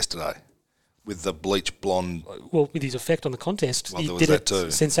yesterday with the bleach blonde? Well, with his effect on the contest, well, he did it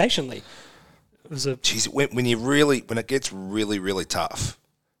too. Sensationally. It was when it gets really, really tough,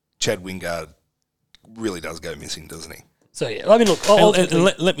 Chad Wingard really does go missing, doesn't he? So, yeah, I mean,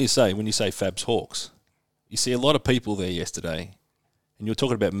 look, let me say, when you say Fab's Hawks, you see a lot of people there yesterday, and you're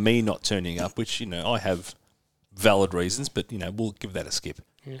talking about me not turning up, which, I have valid reasons, but, we'll give that a skip.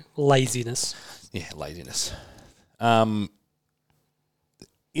 Yeah. Laziness. Yeah, laziness. In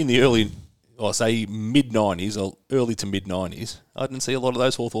the early, say mid-90s, or early to mid-90s, I didn't see a lot of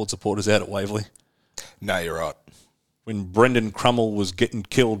those Hawthorn supporters out at Waverley. No, you're right. When Brendan Crummell was getting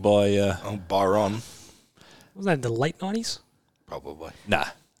killed by... Byron. Was that in the late 90s? Probably. Nah,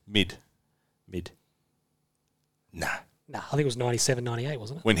 mid. Nah, I think it was 97, 98,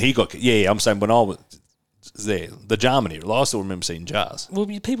 wasn't it? When he got... Yeah, I'm saying when I was there, the Germany, I still remember seeing Jars. Well,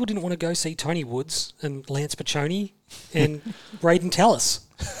 people didn't want to go see Tony Woods and Lance Piccioni and Braden Tallis.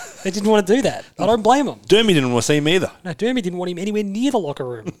 They didn't want to do that. I don't blame them. Dermy didn't want to see him either. No, Dermy didn't want him anywhere near the locker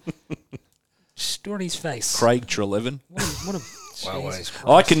room. Stood on his face. Craig Trelevin. What a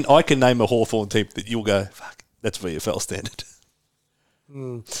wow, I can name a Hawthorn team that you'll go, fuck, that's VFL standard.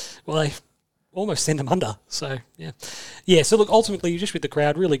 Well, they almost sent him under. So, yeah. Yeah, so look, ultimately, you're just with the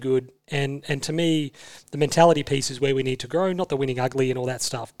crowd, really good. And to me, the mentality piece is where we need to grow, not the winning ugly and all that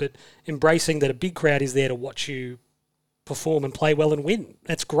stuff, but embracing that a big crowd is there to watch you perform and play well and win.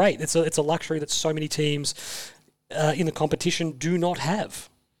 That's great. It's a luxury that so many teams in the competition do not have.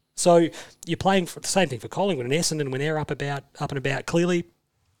 So you're playing for the same thing for Collingwood and Essendon when they're up and about. Clearly,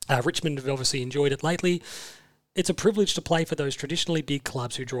 Richmond have obviously enjoyed it lately. It's a privilege to play for those traditionally big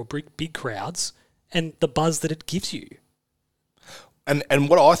clubs who draw big crowds and the buzz that it gives you. And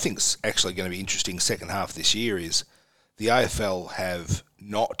what I think's actually going to be interesting second half of this year is the AFL have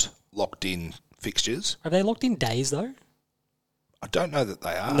not locked in fixtures. Are they locked in days though? I don't know that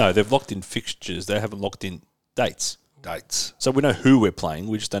they are. No, they've locked in fixtures. They haven't locked in dates. So we know who we're playing.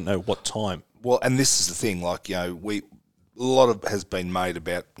 We just don't know what time. Well, and this is the thing. Like, a lot of has been made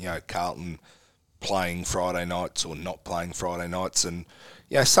about Carlton playing Friday nights or not playing Friday nights, and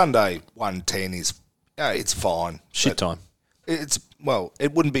Sunday 1:10 is it's fine. Shit time. It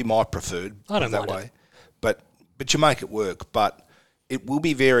wouldn't be my preferred. I don't that mind way, but you make it work. But it will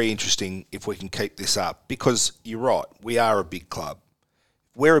be very interesting if we can keep this up because you're right. We are a big club.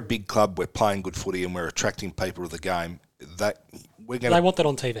 We're a big club. We're playing good footy, and we're attracting people to the game. They want that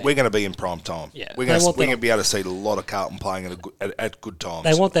on TV. We're going to be in prime time. Yeah, we're going to be able to see a lot of Carlton playing at good times.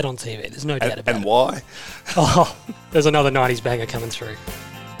 They want that on TV. There's no doubt about it. And why? Oh, there's another 90s banger coming through.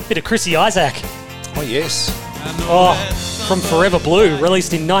 Bit of Chrissy Isaac. Oh yes. Oh, from Forever Blue,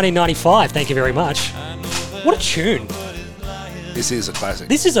 released in 1995. Thank you very much. What a tune! This is a classic.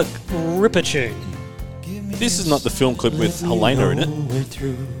 This is a ripper tune. This is not the film clip with Helena in it.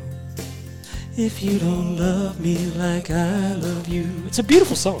 If you don't love me like I love you. It's a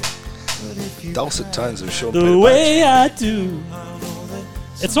beautiful song. Dulcet tones of Sean The Peter way I do.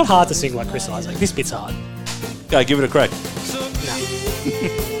 It's not hard to sing like Chris Isaac. This bit's hard. Go, give it a crack.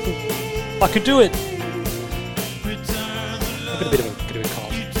 I could do it. I've got a bit of a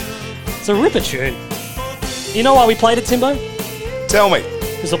cold. It's a ripper tune. You know why we played it, Timbo? Tell me.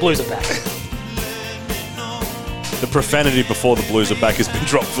 Because the Blues are back. The profanity before the Blues are back has been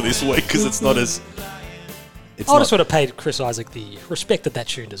dropped for this week because it's not as... I just would have paid Chris Isaac the respect that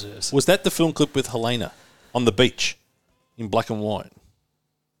tune deserves. Was that the film clip with Helena on the beach in black and white?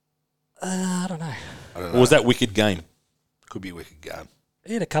 I don't know. Or was that Wicked Game? Could be a Wicked Game.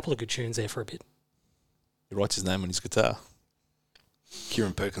 He had a couple of good tunes there for a bit. He writes his name on his guitar.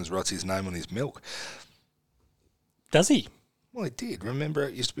 Kieran Perkins writes his name on his milk. Does he? Well, he did. Remember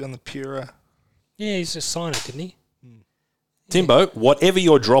it used to be on the Pura? Yeah, he's just signed it, didn't he? Timbo, whatever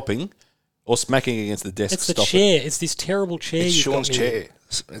you're dropping or smacking against the desk, it's the chair. It's this terrible chair. It's Sean's chair.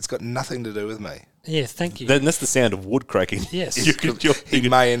 It's got nothing to do with me. Yeah, thank you. Then that's the sound of wood cracking. Yes. He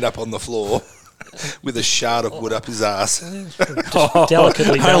may end up on the floor. with a shard of wood up his ass.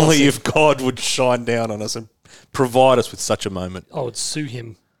 Delicately Only balancing. if God would shine down on us and provide us with such a moment. I would sue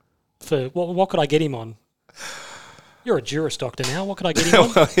him for what could I get him on? You're a Juris doctor now. What could I get him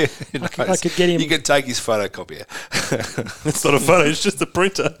on? Well, yeah, I could get him. You could take his photocopier. It's not a photo, it's just a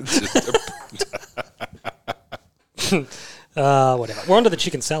printer. Whatever. We're on to the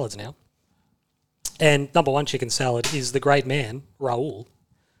chicken salads now. And number one chicken salad is the great man, Raul.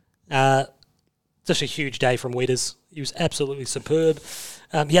 Just a huge day from Wieters. He was absolutely superb.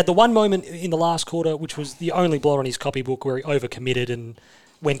 He had the one moment in the last quarter, which was the only blot on his copybook where he overcommitted and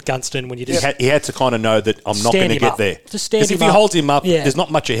went Gunston when you just... He had to kind of know that I'm not going to get there. Just stand him if he up. holds him up, Yeah. there's not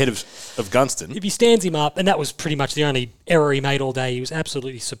much ahead of Gunston. If he stands him up, and that was pretty much the only error he made all day, he was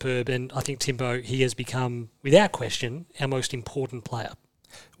absolutely superb. And I think Timbo, he has become, without question, our most important player.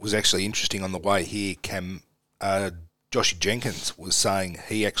 It was actually interesting on the way here, Joshy Jenkins was saying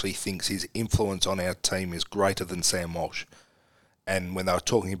he actually thinks his influence on our team is greater than Sam Walsh. And when they were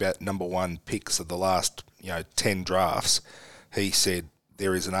talking about number one picks of the last 10 drafts, he said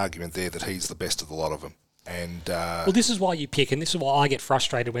there is an argument there that he's the best of the lot of them. And well, this is why you pick, and this is why I get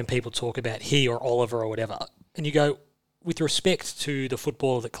frustrated when people talk about he or Oliver or whatever. And you go, with respect to the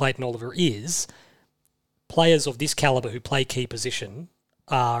footballer that Clayton Oliver is, players of this calibre who play key position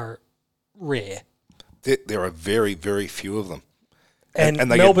are rare. There are very, very few of them. And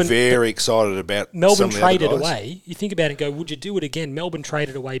they Melbourne, get very excited about Melbourne some of the traded other guys. away. You think about it and go, would you do it again? Melbourne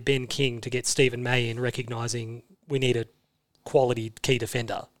traded away Ben King to get Stephen May in, recognising we need a quality key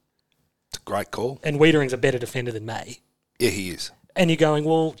defender. It's a great call. And Wiedering's a better defender than May. Yeah, he is. And you're going,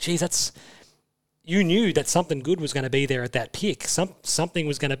 well, geez, you knew that something good was going to be there at that pick. Something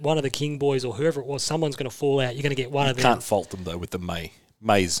was going to, one of the King boys or whoever it was, someone's going to fall out. You're going to get one of them. You can't fault them, though, with the May.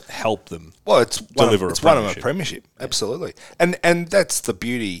 May's helped them. Well, it's won deliver a premiership. Absolutely. And that's the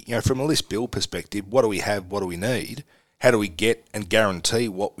beauty, from a list build perspective, what do we have, what do we need? How do we get and guarantee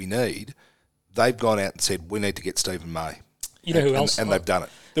what we need? They've gone out and said, we need to get Stephen May. You know who else? And they've done it.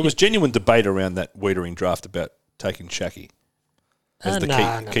 There was genuine debate around that Wiedering draft about taking Shaki as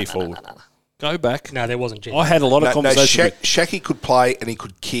the key forward. No. Go back. No, there wasn't genuine. I had a lot of conversations with... Shaki could play and he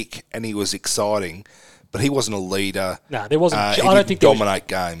could kick and he was exciting, but he wasn't a leader. No, there wasn't. He I don't didn't think dominate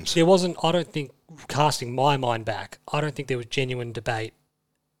games. There wasn't. I don't think, casting my mind back, I don't think there was genuine debate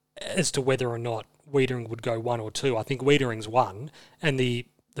as to whether or not Wiedering would go 1 or 2. I think Wiedering's 1, and the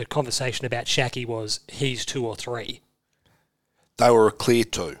conversation about Shaki was he's 2 or 3. They were a clear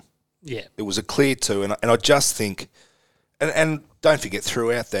 2. Yeah, it was a clear 2, and I just think, and don't forget,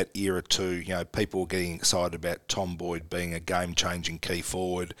 throughout that era too, people were getting excited about Tom Boyd being a game-changing key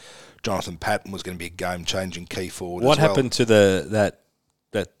forward. Jonathan Patton was going to be a game-changing key forward. What as well. happened to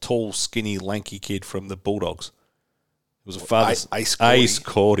that tall, skinny, lanky kid from the Bulldogs? It was a father, Ace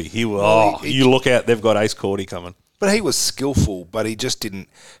Cordy. He was. You look out, they've got Ace Cordy coming. But he was skillful, but he just didn't.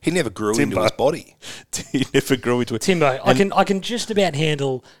 He never grew into his body. He never grew into it. Timbo, I can just about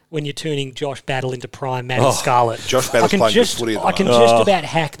handle when you're turning Josh Battle into prime Matty Scarlett. Josh Battle's playing good footy at the I can moment. just about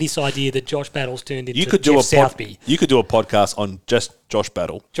hack this idea that Josh Battle's turned into Jeff Southby. You could do a podcast on just Josh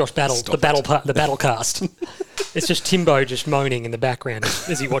Battle. Josh Battle, the battle cast. It's just Timbo just moaning in the background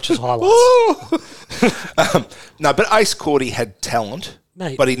as he watches highlights. No, but Ace Cordy had talent.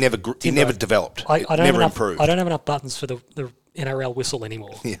 Mate, but he never developed. I don't never have improved. I don't have enough buttons for the NRL whistle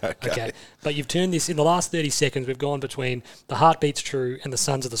anymore. Yeah, okay. But you've turned this, in the last 30 seconds, we've gone between the Heartbeats True and the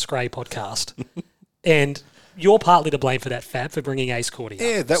Sons of the Scray podcast. And you're partly to blame for that, Fab, for bringing Ace Cordy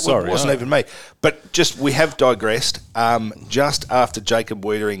up. Yeah, wasn't even me. But we have digressed. Just after Jacob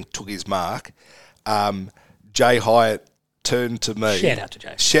Wiedering took his mark, Jay Hyatt turned to me. Shout out to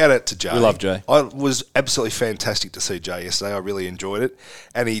Jay. Shout out to Jay. We love Jay. It was absolutely fantastic to see Jay yesterday. I really enjoyed it.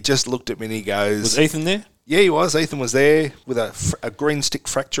 And he just looked at me and he goes... Was Ethan there? Yeah, he was. Ethan was there with a green stick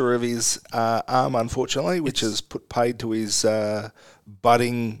fracture of his arm, unfortunately, which has put paid to his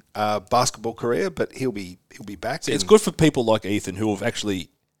budding basketball career, but he'll be back. It's good for people like Ethan who have actually,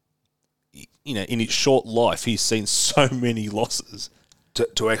 in his short life, he's seen so many losses.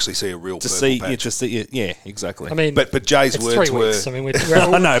 To actually see a real patch. Yeah, exactly. I mean, but Jay's it's words 3 were... weeks. I mean,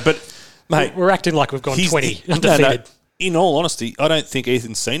 I know, but, mate... We're acting like we've gone 20 undefeated. In all honesty, I don't think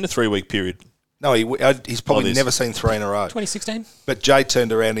Ethan's seen a 3-week period. No, he's probably never seen 3 in a row. 2016? But Jay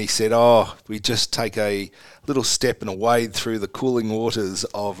turned around and he said, we just take a little step and a wade through the cooling waters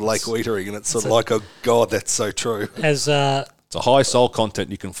of Lake Wiedering. And it's sort of like, oh, God, that's so true. As it's a high soul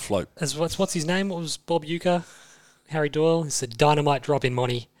content you can float. As what's his name? What was Bob Uecker? Harry Doyle? It's a dynamite drop in,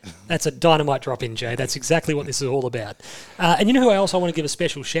 Monty. That's a dynamite drop in, Jay. That's exactly what this is all about. And you know who else I want to give a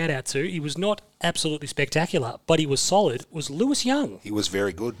special shout out to? He was not absolutely spectacular, but he was solid, was Lewis Young. He was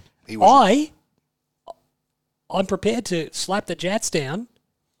very good. He was I'm prepared to slap the Jats down.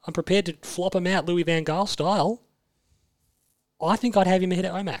 I'm prepared to flop him out Louis Van Gaal style. I think I'd have him ahead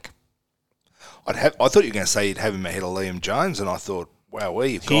of Omac. I thought you were going to say you'd have him ahead of Liam Jones, and I thought, wow,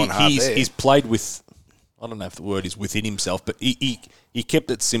 you've gone hard there. He's played with, I don't know if the word is within himself, but he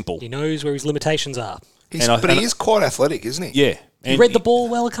kept it simple. He knows where his limitations are. But he is quite athletic, isn't he? Yeah. He read the ball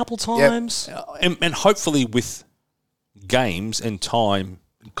well a couple times. Yep. And hopefully with games and time,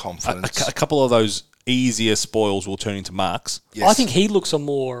 and confidence, a couple of those easier spoils will turn into marks. Yes. I think he looks a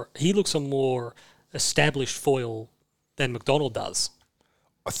more established foil than McDonald does.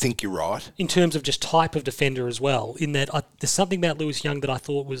 I think you're right. In terms of just type of defender as well, in that there's something about Lewis Young that I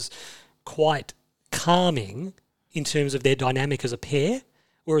thought was quite calming in terms of their dynamic as a pair,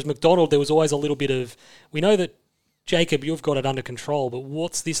 whereas McDonald, there was always a little bit of, we know that, Jacob, you've got it under control, but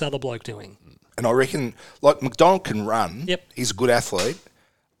what's this other bloke doing? And I reckon, like, McDonald can run. Yep. He's a good athlete.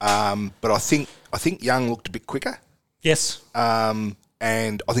 But I think Young looked a bit quicker. Yes.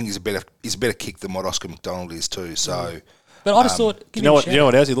 And I think he's a better kick than what Oscar McDonald is too. So, but I just thought, you know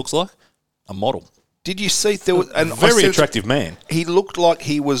what else he looks like? A model. Did you see there was a very attractive man? He looked like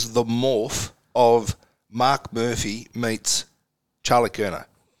he was the morph of Mark Murphy meets Charlie Kerner.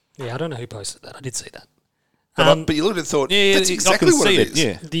 Yeah, I don't know who posted that. I did see that. But you looked at it and thought, that's exactly what it is.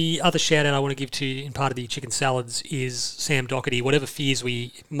 Yeah. The other shout-out I want to give to you in part of the chicken salads is Sam Doherty. Whatever fears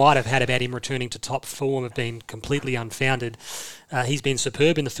we might have had about him returning to top form have been completely unfounded. He's been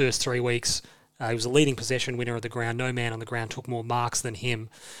superb in the first 3 weeks. He was a leading possession winner of the ground. No man on the ground took more marks than him.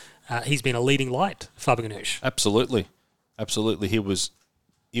 He's been a leading light, Faber Ganoush. Absolutely.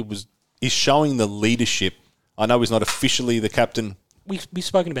 He's showing the leadership. I know he's not officially the captain. We've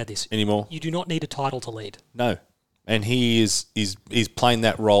spoken about this anymore. You do not need a title to lead. No, and he's playing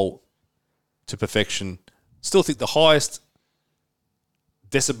that role to perfection. Still think the highest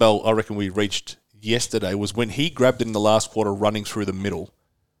decibel I reckon we reached yesterday was when he grabbed it in the last quarter, running through the middle.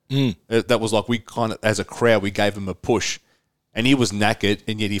 That was like we kind of, as a crowd, we gave him a push, and he was knackered,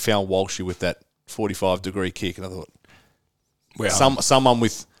 and yet he found Walshy with that 45-degree kick, and I thought, wow, someone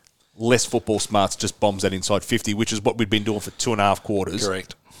with less football smarts just bombs that inside 50, which is what we'd been doing for 2.5 quarters.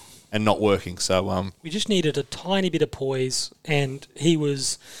 Correct. And not working. So we just needed a tiny bit of poise, and he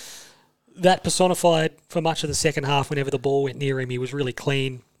was that personified for much of the second half. Whenever the ball went near him, he was really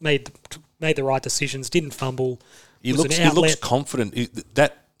clean, made the right decisions, didn't fumble. He looks confident.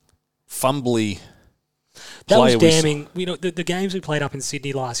 That fumbly that was damning. The games we played up in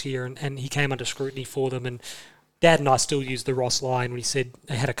Sydney last year, and he came under scrutiny for them, and Dad and I still use the Ross line when he said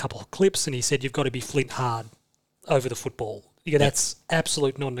they had a couple of clips, and he said you've got to be flint hard over the football. That's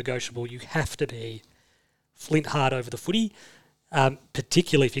absolute non-negotiable. You have to be flint hard over the footy,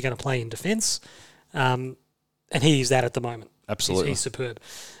 particularly if you're going to play in defence. And he is that at the moment. Absolutely. He's superb.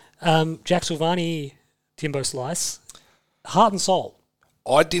 Jack Silvani, Timbo Slice, heart and soul.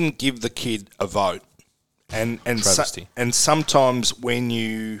 I didn't give the kid a vote. And sometimes when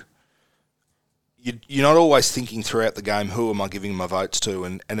you're not always thinking throughout the game, who am I giving my votes to?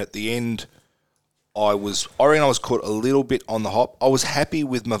 And at the end, I reckon I was caught a little bit on the hop. I was happy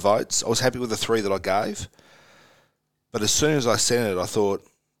with my votes. I was happy with the 3 that I gave. But as soon as I sent it, I thought,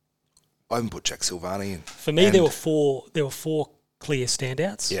 I haven't put Jack Silvani in. For me, there were four clear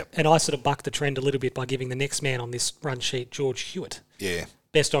standouts. Yep. And I sort of bucked the trend a little bit by giving the next man on this run sheet, George Hewitt. Yeah.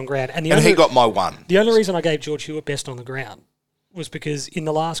 Best on ground. And he got my 1. The only reason I gave George Hewitt best on the ground was because in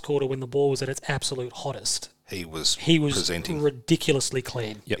the last quarter, when the ball was at its absolute hottest, he was presenting ridiculously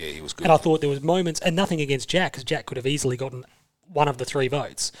clean. Yep. Yeah, he was good. And I thought there was moments, and nothing against Jack, because Jack could have easily gotten one of the 3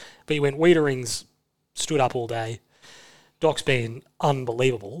 votes. But he went, Wiedering's stood up all day. Doc's been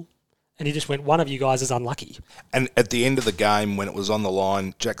unbelievable. And he just went, one of you guys is unlucky. And at the end of the game, when it was on the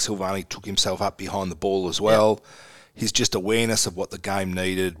line, Jack Silvani took himself up behind the ball as well. Yep. His just awareness of what the game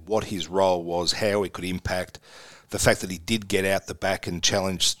needed, what his role was, how he could impact. The fact that he did get out the back and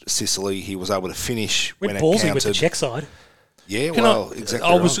challenge Sicily, he was able to finish when it counted. With the check side. Yeah, exactly.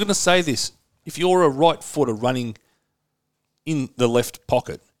 I was going to say this. If you're a right footer running in the left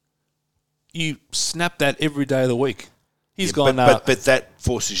pocket, you snap that every day of the week. He's gone. But that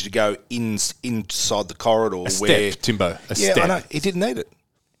forces you to go inside the corridor. Timbo. Step. I know. He didn't need it.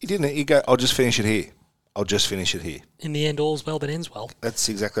 He didn't. He go, I'll just finish it here. In the end, all's well that ends well. That's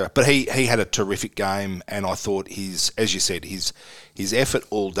exactly right. But he had a terrific game, and I thought as you said, his effort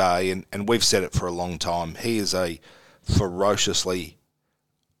all day, and we've said it for a long time, he is a ferociously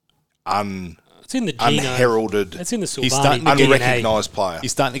unheralded, it's in the Silvani, unrecognised player.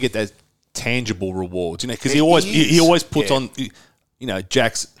 He's starting to get those tangible rewards, because he always puts on,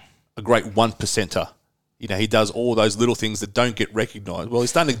 Jack's a great 1%er. he does all those little things that don't get recognised. Well,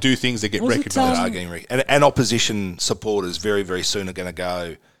 he's starting to do things that get recognised. And opposition supporters very, very soon are going to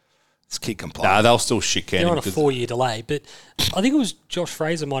go, let's kick and play. Nah, they'll still shit can him. They're on a 4-year delay. But I think it was Josh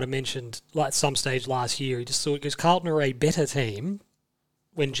Fraser might have mentioned, like at some stage last year, he just thought, because Carlton are a better team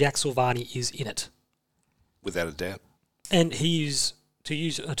when Jack Silvani is in it. Without a doubt. And he's, to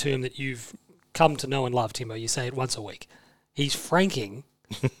use a term that you've come to know and love, Timbo, you say it once a week, he's franking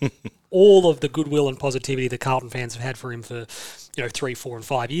all of the goodwill and positivity that Carlton fans have had for him for 3, 4 and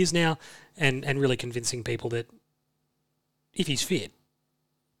 5 years now, and really convincing people that if he's fit,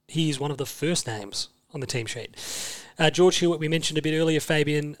 he is one of the first names on the team sheet. George Hewitt, we mentioned a bit earlier,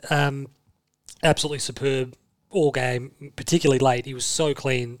 Fabian, absolutely superb all game, particularly late. He was so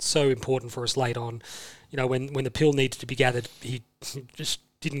clean, so important for us late on. When the pill needed to be gathered, he just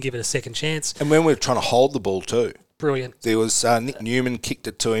didn't give it a second chance. And when we were trying to hold the ball too. Brilliant. There was Nick Newman kicked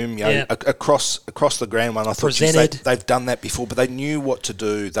it to him, across the ground one. I thought they've done that before, but they knew what to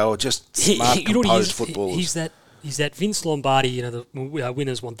do. They were just smart, composed footballers. He's that Vince Lombardi, the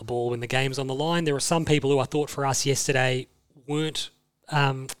winners want the ball when the game's on the line. There are some people who I thought for us yesterday weren't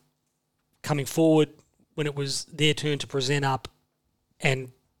coming forward when it was their turn to present up,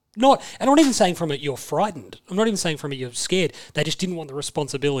 and I'm not even saying from it you're frightened. I'm not even saying from it you're scared. They just didn't want the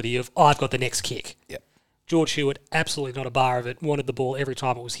responsibility of, I've got the next kick. Yep. George Hewitt, absolutely not a bar of it, wanted the ball every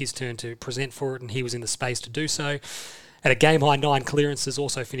time it was his turn to present for it, and he was in the space to do so. At a game-high 9 clearances,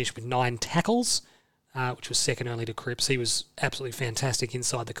 also finished with 9 tackles, which was second only to Cripps. He was absolutely fantastic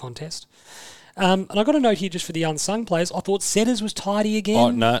inside the contest. And I got a note here just for the unsung players. I thought Setters was tidy again.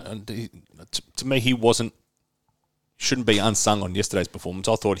 Oh, no. To me, he shouldn't be unsung on yesterday's performance.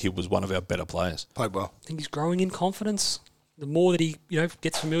 I thought he was one of our better players. Played well. I think he's growing in confidence. The more that he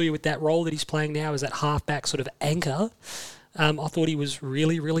gets familiar with that role that he's playing now as that halfback sort of anchor, I thought he was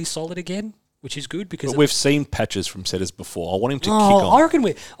really, really solid again, which is good because we've seen patches from Setters before. I want him to kick on.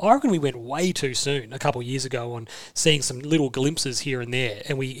 I reckon we went way too soon a couple of years ago on seeing some little glimpses here and there,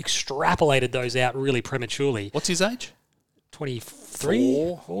 and we extrapolated those out really prematurely. What's his age?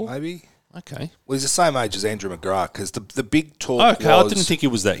 23? 4? Maybe. Okay. Well, he's the same age as Andrew McGrath because the big talk was... Okay, I didn't think he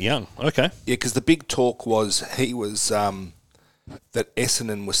was that young. Okay. Yeah, because the big talk was he was... that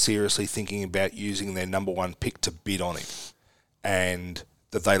Essendon was seriously thinking about using their number 1 pick to bid on him. And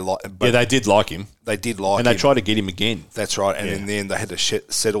that they they did like him. They did like him. And they tried to get him again. That's right. And in the end, they had to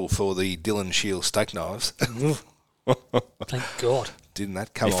settle for the Dylan Shield steak knives. Thank God. Didn't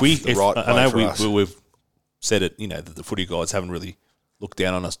that come off the right way I know for us? we've said it, that the footy guys haven't really looked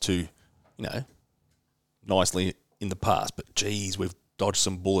down on us too, nicely in the past. But, geez, we've dodged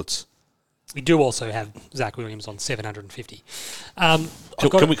some bullets. We do also have Zach Williams on 750. Can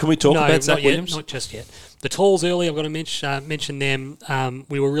we talk about Zach Williams? Not just yet. The Talls early, I've got to mention them.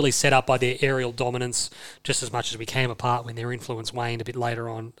 We were really set up by their aerial dominance just as much as we came apart when their influence waned a bit later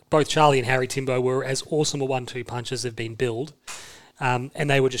on. Both Charlie and Harry Timbo were as awesome a 1-2 punches have been billed, and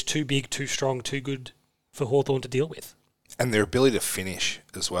they were just too big, too strong, too good for Hawthorn to deal with. And their ability to finish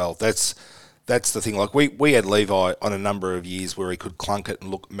as well. That's the thing. Like we had Levi on a number of years where he could clunk it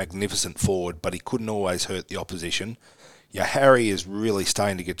and look magnificent forward, but he couldn't always hurt the opposition. Yeah, Harry is really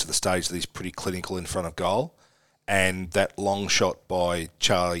starting to get to the stage that he's pretty clinical in front of goal, and that long shot by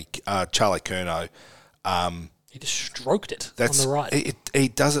Charlie Curnow, he just stroked it on the right. He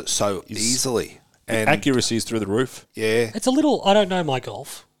does it so easily, and accuracy is through the roof. Yeah, it's a little. I don't know my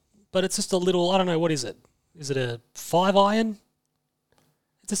golf, but it's just a little. I don't know, what is it? Is it a 5-iron?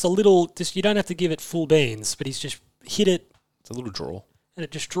 Just a little, you don't have to give it full beans, but he's just hit it. It's a little draw. And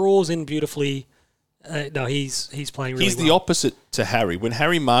it just draws in beautifully. No, he's playing really well. He's the opposite to Harry. When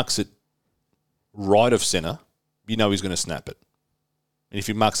Harry marks it right of centre, he's going to snap it. And if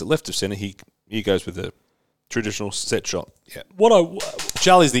he marks it left of centre, he goes with a traditional set shot. Yeah.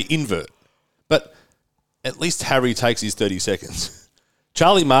 Charlie's the invert. But at least Harry takes his 30 seconds.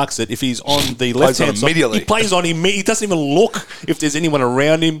 Charlie marks it. If he's on the left-hand side, he plays on him. He doesn't even look if there's anyone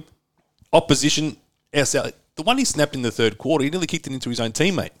around him. Opposition. The one he snapped in the third quarter, he nearly kicked it into his own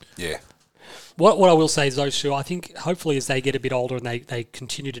teammate. Yeah. What I will say is those two, I think hopefully as they get a bit older and they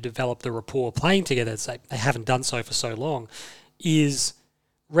continue to develop the rapport playing together, as they haven't done so for so long, is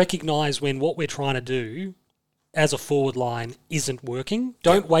recognise when what we're trying to do as a forward line isn't working.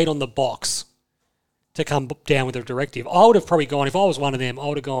 Don't wait on the box to come down with a directive. I would have probably gone, if I was one of them, I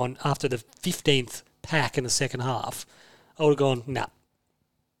would have gone after the 15th pack in the second half, I would have gone, nah.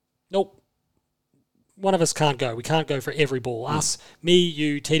 Nope. One of us can't go. We can't go for every ball. Us, me,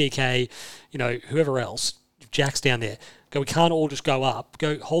 you, TDK, whoever else, Jack's down there. We can't all just go up.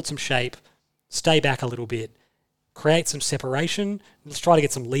 Go hold some shape, stay back a little bit, create some separation. Let's try to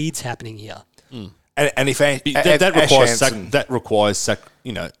get some leads happening here. And if that requires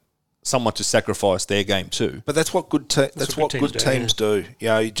someone to sacrifice their game too. But that's what good teams do. You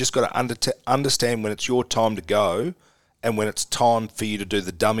know, you just got to understand when it's your time to go, and when it's time for you to do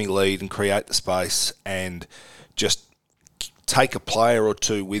the dummy lead and create the space, and just take a player or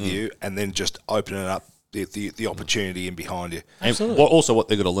two with you, and then just open it up the opportunity in behind you. Absolutely. And what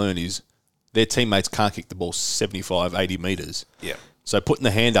they've got to learn is their teammates can't kick the ball 75, 80 metres. Yeah. So putting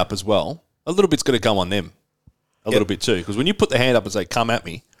the hand up as well, a little bit's got to go on them. A little bit too. Because when you put the hand up and say, come at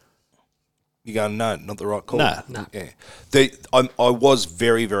me, you go, no, not the right call. No. Yeah. I was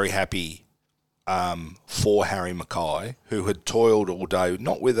very, very happy for Harry Mackay, who had toiled all day,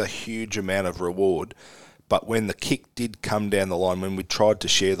 not with a huge amount of reward, but when the kick did come down the line, when we tried to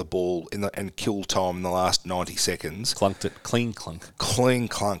share the ball and kill time in the last 90 seconds. Clunked it, clean clunk. Clean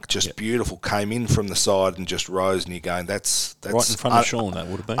clunk, just beautiful. Came in from the side and just rose, and you're going, that's right in front of Sean, that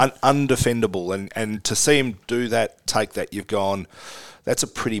would have been. Undefendable. And to see him do that, take that, you've gone, that's a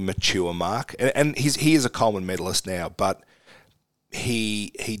pretty mature mark. And he is a Coleman medalist now, but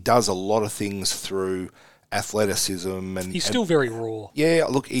he does a lot of things through athleticism, and he's still very raw. Yeah,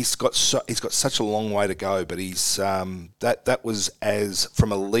 look, he's got such a long way to go, but he's that was as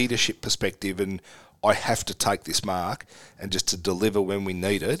from a leadership perspective, and I have to take this mark and just to deliver when we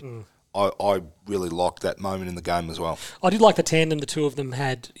need it. I really liked that moment in the game as well. I did like the tandem the two of them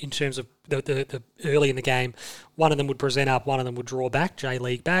had in terms of the early in the game. One of them would present up, one of them would draw back, Jay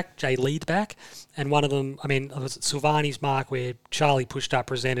lead back, and one of them, I mean, it was Silvani's mark where Charlie pushed up,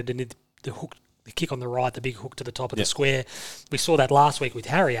 presented, and did the hook. The kick on the right, the big hook to the top of the square. We saw that last week with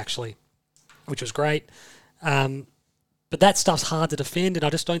Harry, actually, which was great. But that stuff's hard to defend, and I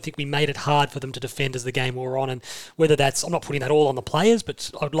just don't think we made it hard for them to defend as the game wore on. And whether that's, I'm not putting that all on the players,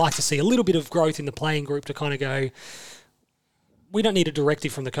 but I'd like to see a little bit of growth in the playing group to kind of go, we don't need a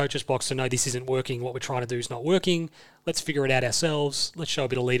directive from the coach's box to know this isn't working. What we're trying to do is not working. Let's figure it out ourselves. Let's show a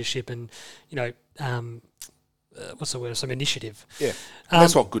bit of leadership and, what's the word? Some initiative. Yeah,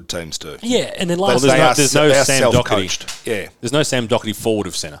 that's what good teams do. Yeah, and then last there's no Sam Doherty. Yeah, there's no Sam Doherty forward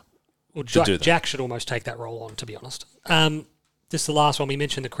of centre. Well, Jack should almost take that role on, to be honest. Just the last one, we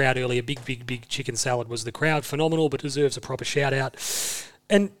mentioned the crowd earlier. Big chicken salad was the crowd. Phenomenal, but deserves a proper shout out.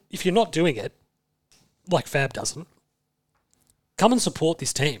 And if you're not doing it, like Fab doesn't, come and support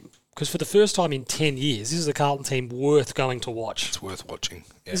this team. Because for the first time in 10 years, this is a Carlton team worth going to watch. It's worth watching.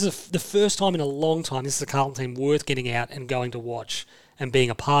 Yeah. This is the first time in a long time this is a Carlton team worth getting out and going to watch and being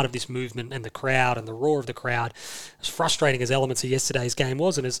a part of this movement and the crowd and the roar of the crowd. As frustrating as elements of yesterday's game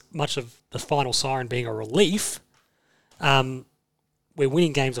was, and as much of the final siren being a relief, we're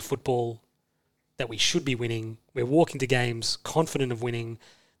winning games of football that we should be winning. We're walking to games confident of winning.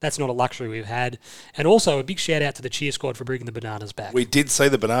 That's not a luxury we've had. And also a big shout out to the cheer squad for bringing the bananas back. We did see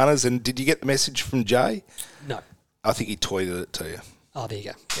the bananas, and did you get the message from Jay? No. I think he tweeted it to you. Oh, there you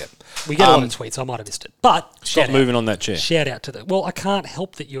go. Yep. We get a lot of tweets. I might have missed it. But stop moving on that chair. Shout out to the... Well, I can't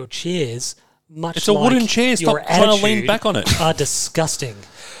help that your chairs, much it's a like wooden chair. Stop trying to lean back on it. Are disgusting.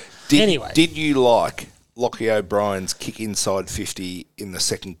 Did you like Lockie O'Brien's kick inside 50 in the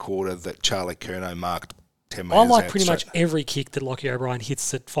second quarter that Charlie Curnow marked 10 metres I like out pretty straight? much every kick that Lockie O'Brien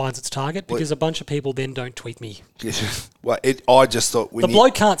hits that finds its target because a bunch of people then don't tweet me. Well, I just thought... The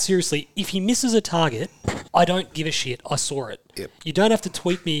bloke can't seriously... If he misses a target, I don't give a shit. I saw it. Yep. You don't have to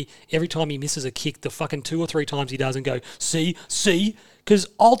tweet me every time he misses a kick the fucking 2 or 3 times he does and go, see, because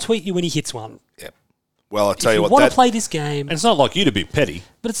I'll tweet you when he hits one. Yep. Well, I'll tell if you what... what... want to play this game... And it's not like you to be petty.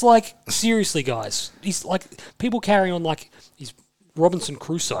 But it's like, seriously, guys. He's like... People carry on like he's Robinson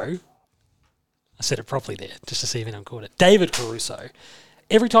Crusoe... I said it properly there, just to see if anyone caught it. David Caruso.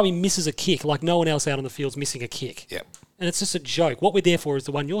 Every time he misses a kick, like no one else out on the field's missing a kick. Yep. And it's just a joke. What we're there for is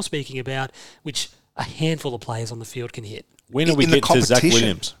the one you're speaking about, which a handful of players on the field can hit. When do we get to Zach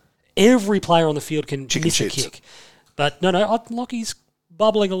Williams? Every player on the field can miss shits. a kick. But no, Lockie's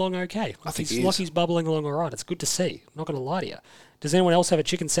bubbling along okay. Lockie's bubbling along all right. It's good to see. I'm not going to lie to you. Does anyone else have a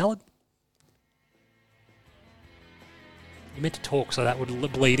chicken salad? You meant to talk, so that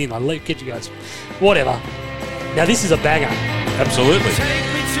would bleed in. I'll get you guys. Whatever. Now, this is a banger. Absolutely.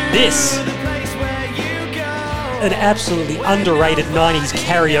 This, an absolutely underrated 90s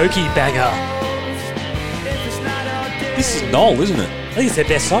karaoke banger. This is Noel, isn't it? I think it's their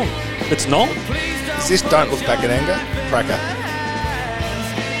best song. It's Noel? Is this Don't Look Back in Anger? Cracker.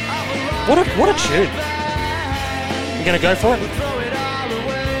 What a tune. You going to go for it?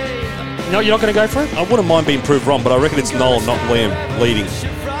 No, you're not going to go for it? I wouldn't mind being proved wrong, but I reckon it's Noel, not Liam, leading.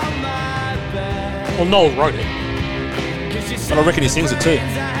 Well, Noel wrote it. But I reckon he sings it too.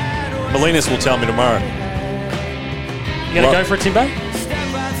 Molinas will tell me tomorrow. You going to go for it, Timbo?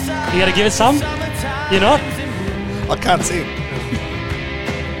 You going to give it some? You're not? I can't sing.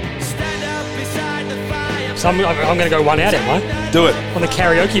 So I'm going to go one out, am I? Do it. On the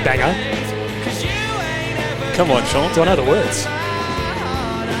karaoke banger. Come on, Sean. Do I know the words?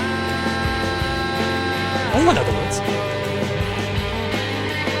 I think I know the words.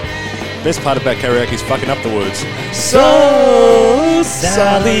 Best part about karaoke is fucking up the words. So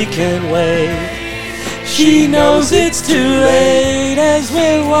Sally can wait. She knows it's too late as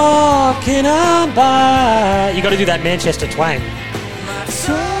we're walking on by. You got to do that Manchester twang.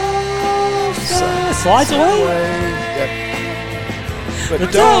 So slides away. Yep.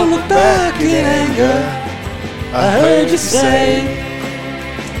 But don't look back in anger. I heard you say.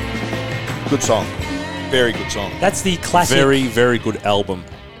 Good song. Very good song. That's the classic. Very, very good album.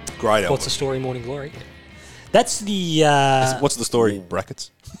 Great album. What's the story, Morning Glory? That's the. What's the story?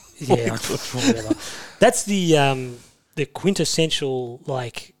 Brackets. Yeah, whatever. That's the quintessential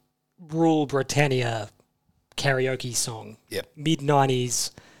like Rule Britannia karaoke song. Yep.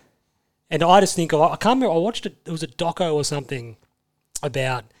 Mid-90s. And I just think I can't remember. I watched it. It was a doco or something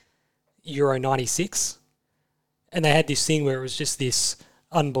about Euro '96, and they had this thing where it was just this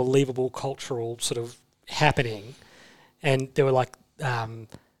unbelievable cultural sort of happening, and there were like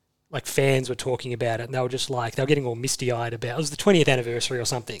fans were talking about it, and they were just like they were getting all misty-eyed about it. It was the 20th anniversary or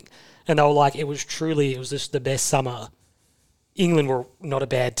something, and they were like, it was just the best summer. England were not a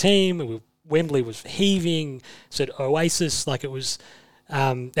bad team. Wembley was heaving. Said Oasis, like it was.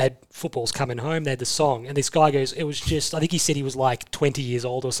 They had footballs coming home. They had the song, and this guy goes, "It was just." I think he said he was like 20 years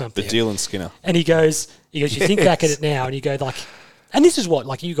old or something. The Dylan Skinner. And he goes, "You think back at it now, and you go like, and this is what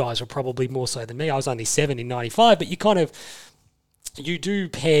like you guys are probably more so than me. I was only 7 in '95, but you do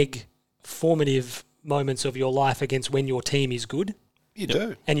peg formative moments of your life against when your team is good. You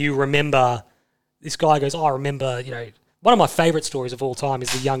do, and you remember. This guy goes, "I remember." One of my favourite stories of all time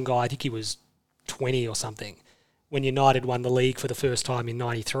is the young guy. I think he was 20 or something. When United won the league for the first time in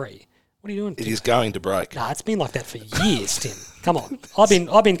 '93. What are you doing, Tim? It is going to break. Nah, it's been like that for years, Tim. Come on.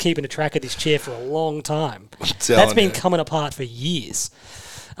 I've been keeping a track of this chair for a long time. That's been coming apart for years.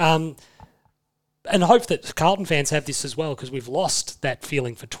 And I hope that Carlton fans have this as well, because we've lost that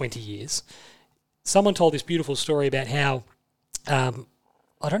feeling for 20 years. Someone told this beautiful story about how,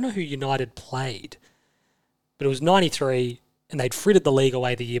 I don't know who United played, but it was '93, and they'd frittered the league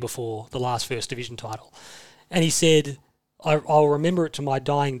away the year before the last First Division title. And he said, I'll remember it to my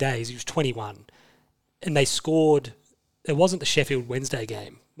dying days. He was 21. And they scored. It wasn't the Sheffield Wednesday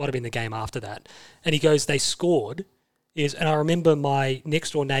game. Might have been the game after that. And he goes, they scored. And I remember my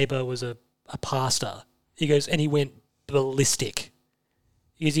next door neighbour was a pastor. He goes, and he went ballistic.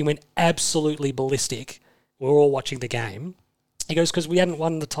 He went absolutely ballistic. We were all watching the game. He goes, because we hadn't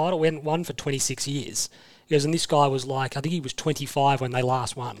won the title. We hadn't won for 26 years. He goes, and this guy was like, I think he was 25 when they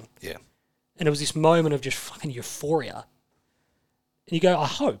last won. Yeah. And it was this moment of just fucking euphoria. And you go, I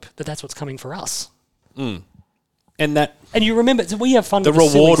hope that that's what's coming for us. Mm. And you remember, so we have fun the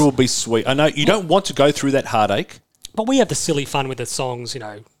with reward will be sweet. I know you don't want to go through that heartache. But we have the silly fun with the songs,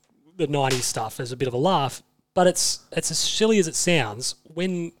 the 90s stuff as a bit of a laugh. But it's as silly as it sounds,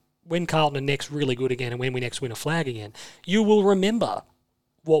 when Carlton are next really good again and when we next win a flag again, you will remember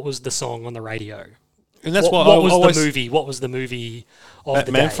what was the song on the radio. And that's what was the movie? What was the movie of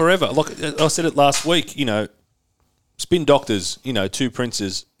the day? Man Forever. Look, I said it last week. Spin Doctors. Two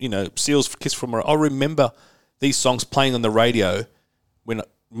Princes. Seals, Kiss from a. I remember these songs playing on the radio when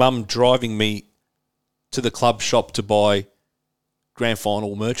Mum driving me to the club shop to buy grand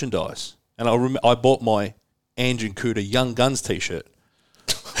final merchandise, and I bought my Andrew Cooter Young Guns T-shirt.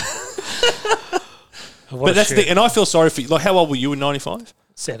 But that's and I feel sorry for you. Like, how old were you in '95?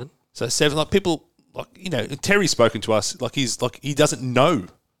 7. So 7. Like people. Terry's spoken to us. He doesn't know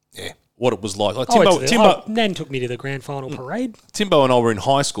what it was like. Timbo, Nan took me to the grand final parade. Timbo and I were in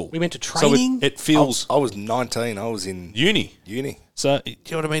high school. We went to training. So it feels. I was 19. I was in uni. So you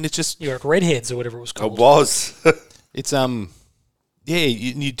know what I mean? It's just you were at Redheads or whatever it was called. I was. It's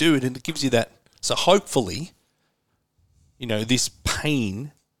you do it and it gives you that. So hopefully, this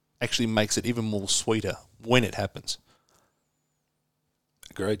pain actually makes it even more sweeter when it happens.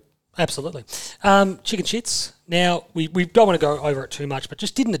 Agreed. Absolutely. Chicken shits. Now, we don't want to go over it too much, but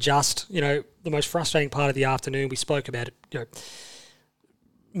just didn't adjust. The most frustrating part of the afternoon, we spoke about it,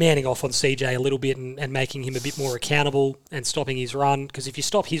 manning off on CJ a little bit and making him a bit more accountable and stopping his run. Because if you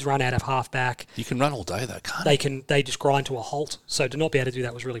stop his run out of halfback... You can run all day, though, can't you? They just grind to a halt. So to not be able to do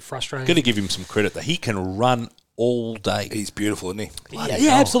that was really frustrating. Got to give him some credit that he can run all day. He's beautiful, isn't he?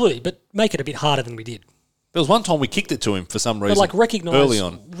 Yeah, absolutely. But make it a bit harder than we did. There was one time we kicked it to him for some reason. But like early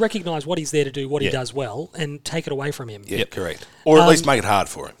on. Recognise what he's there to do, what he does well, and take it away from him. Yeah, correct. Or at least make it hard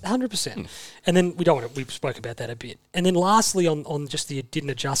for him. 100%. And then we spoke about that a bit. And then lastly, on just the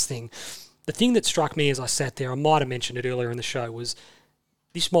didn't adjust thing, the thing that struck me as I sat there, I might have mentioned it earlier in the show, was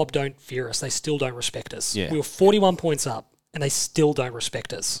this mob don't fear us. They still don't respect us. Yeah. We were 41 points up, and they still don't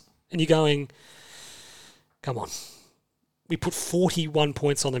respect us. And you're going, come on. We put 41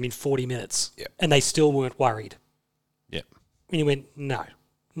 points on them in 40 minutes, and they still weren't worried. Yep. And you went, no.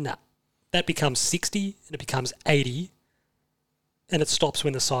 That becomes 60, and it becomes 80, and it stops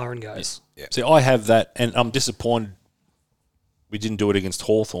when the siren goes. Yeah. See, I have that, and I'm disappointed we didn't do it against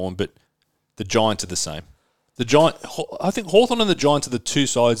Hawthorn, but the Giants are the same. I think Hawthorn and the Giants are the two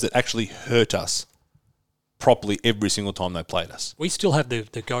sides that actually hurt us properly every single time they played us. We still have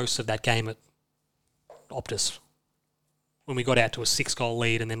the ghosts of that game at Optus when we got out to a 6-goal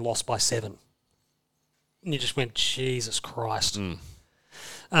lead and then lost by 7. And you just went, Jesus Christ.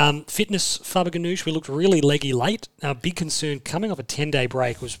 Fitness, Faber Ganoush, we looked really leggy late. Our big concern coming off a 10-day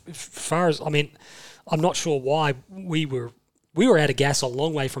break was, as far as, I'm not sure why we were out of gas a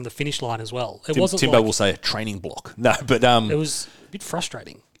long way from the finish line as well. It wasn't Timbo will say a training block. No, but it was a bit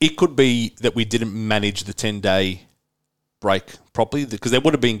frustrating. It could be that we didn't manage the 10-day break properly because they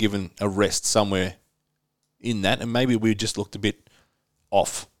would have been given a rest somewhere in that, and maybe we just looked a bit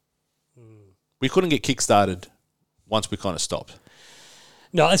off. We couldn't get kick-started once we kind of stopped.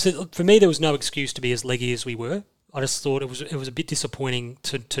 No, for me, there was no excuse to be as leggy as we were. I just thought it was a bit disappointing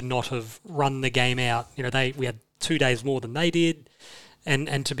to not have run the game out. You know, we had 2 days more than they did,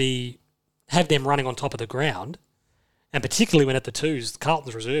 and to have them running on top of the ground, and particularly when at the twos,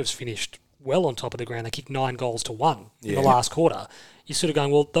 Carlton's reserves finished well on top of the ground. They kicked 9 goals to 1 in the last quarter. You're sort of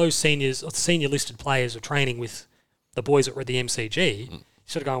going, well, those seniors, or the senior listed players are training with the boys that were at the MCG. You're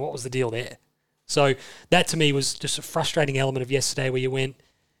sort of going, what was the deal there? So that to me was just a frustrating element of yesterday where you went,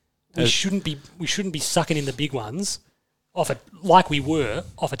 we shouldn't be sucking in the big ones like we were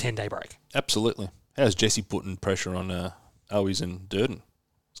off a 10-day break. Absolutely. How's Jesse putting pressure on Owies and Durden?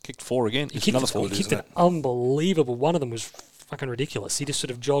 He's kicked 4 again. He kicked an unbelievable. One of them was fucking ridiculous. He just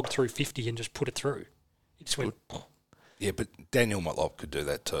sort of jogged through 50 and just put it through. He just went. Yeah, but Daniel Motlop could do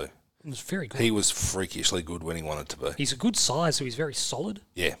that too. It was very good. He was freakishly good when he wanted to be. He's a good size, so he's very solid.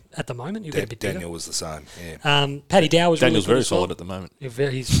 Yeah. At the moment, Daniel was the same. Yeah. Paddy Dow was Daniel's really good very solid at the moment.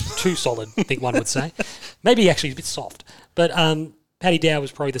 He's too solid, I think one would say. Maybe actually he's a bit soft, but Paddy Dow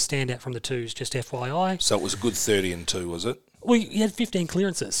was probably the standout from the twos. Just FYI. So it was a good 30 and 2, was it? Well, he had 15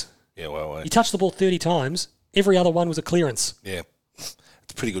 clearances. Yeah, well, he touched the ball 30 times. Every other one was a clearance. Yeah.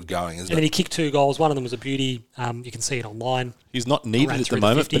 It's pretty good going, isn't it? And then he kicked 2 goals. One of them was a beauty. You can see it online. He's not needed at the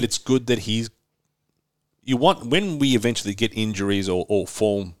moment, but it's good that when we eventually get injuries or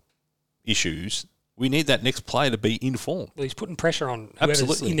form issues, we need that next player to be in form. Well, he's putting pressure on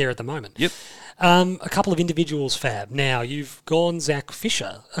whoever's in there at the moment. Yep. A couple of individuals, Fab. Now, you've gone Zach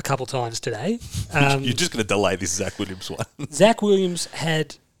Fisher a couple times today. You're just going to delay this Zach Williams one. Zach Williams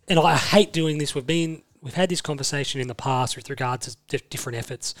had, and I hate doing this, we've had this conversation in the past with regards to different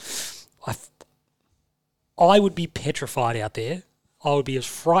efforts. I would be petrified out there. I would be as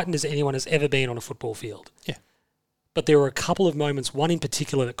frightened as anyone has ever been on a football field. Yeah. But there were a couple of moments, one in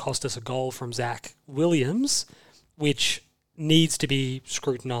particular that cost us a goal from Zach Williams, which needs to be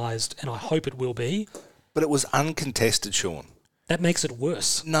scrutinised, and I hope it will be. But it was uncontested, Sean. That makes it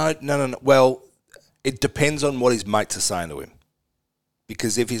worse. No. Well, it depends on what his mates are saying to him.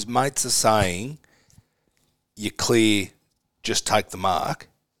 Because if his mates are saying, you're clear, just take the mark,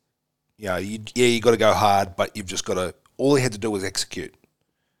 you got to go hard, but you've just got to, all he had to do was execute.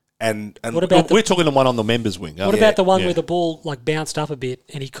 And what about we're talking the one on the members wing. What about the one where the ball bounced up a bit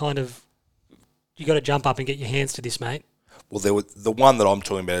and he kind of, you got to jump up and get your hands to this, mate? Well, the one that I'm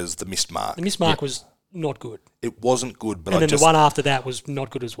talking about is the missed mark. The missed mark was not good. It wasn't good, but and then the one after that was not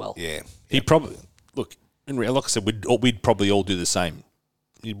good as well. Yeah. He probably, look, like I said, we'd probably all do the same.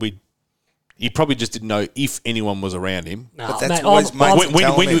 He probably just didn't know if anyone was around him. No, but that's mate, what his mates are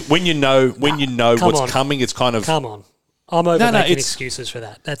telling him. When you know what's coming, it's kind of... Come on. I'm over making excuses for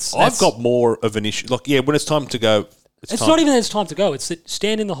that. I've got more of an issue. Like, when it's time to go... It's not even that it's time to go. It's that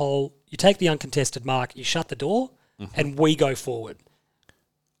stand in the hole, you take the uncontested mark, you shut the door, and we go forward.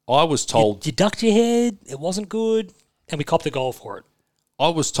 I was told... You ducked your head, it wasn't good, and we copped the goal for it. I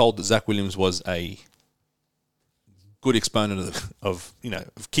was told that Zach Williams was a good exponent of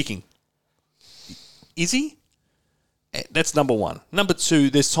kicking. Is he? That's number one. Number two,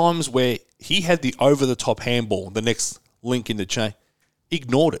 there's times where he had the over-the-top handball, the next link in the chain,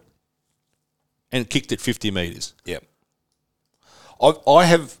 ignored it, and kicked it 50 metres. Yep.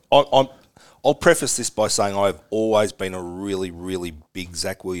 I'll preface this by saying I've always been a really, really big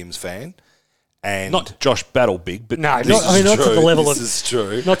Zach Williams fan. And not Josh Battle big, but not to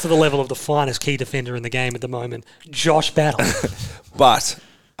the level of the finest key defender in the game at the moment, Josh Battle. But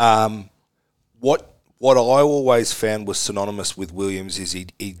what I always found was synonymous with Williams is he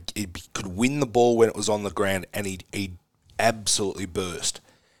could win the ball when it was on the ground, and he'd absolutely burst,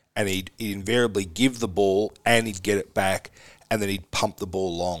 and he'd invariably give the ball and he'd get it back, and then he'd pump the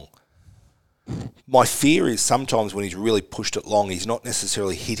ball long. My fear is sometimes when he's really pushed it long, he's not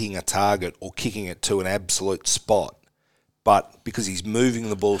necessarily hitting a target or kicking it to an absolute spot, but because he's moving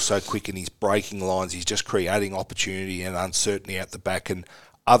the ball so quick and he's breaking lines, he's just creating opportunity and uncertainty at the back, and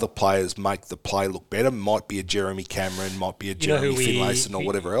other players make the play look better. Might be a Jeremy Cameron, might be a Jeremy Finlayson or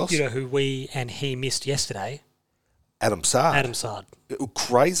whatever else. You know who we and he missed yesterday? Adam Sard.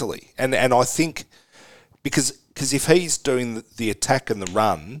 Crazily. And I think because if he's doing the attack and the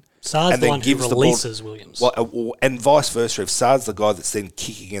run... Sard's and the then one who releases Williams. Well, and vice versa. If Sard's the guy that's then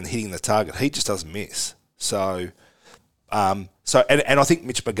kicking and hitting the target, he just doesn't miss. So I think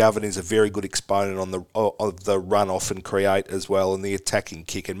Mitch McGovern is a very good exponent of the run off and create as well, and the attacking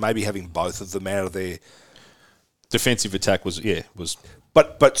kick, and maybe having both of them out of there. Defensive attack was.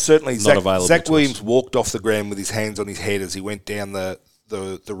 But certainly Zach us. Williams walked off the ground with his hands on his head as he went down the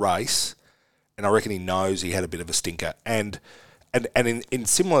race, and I reckon he knows he had a bit of a stinker. And in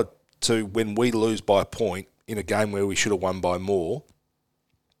similar to when we lose by a point in a game where we should have won by more,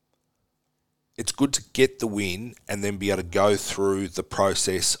 it's good to get the win and then be able to go through the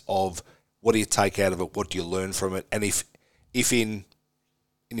process of what do you take out of it, what do you learn from it, and if in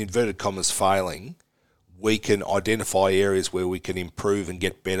inverted commas failing, we can identify areas where we can improve and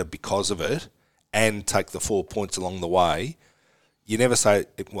get better because of it and take the 4 points along the way. You never say,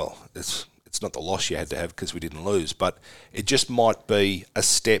 it's not the loss you had to have because we didn't lose, but it just might be a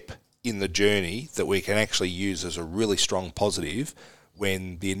step in the journey that we can actually use as a really strong positive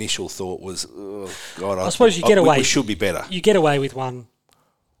when the initial thought was, oh, God, I suppose you get away. We should be better. You get away with one.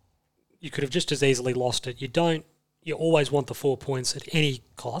 You could have just as easily lost it. You always want the 4 points at any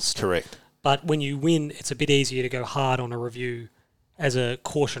cost. Correct. But when you win, it's a bit easier to go hard on a review as a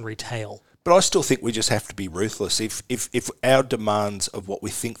cautionary tale. But I still think we just have to be ruthless. If our demands of what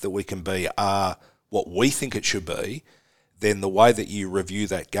we think that we can be are what we think it should be, then the way that you review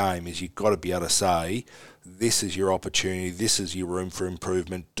that game is you've got to be able to say, this is your opportunity, this is your room for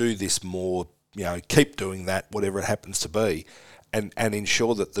improvement, do this more, keep doing that, whatever it happens to be, and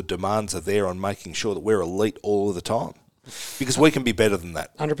ensure that the demands are there on making sure that we're elite all of the time. Because we can be better than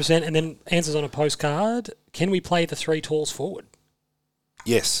that. 100%. And then answers on a postcard, can we play the three talls forward?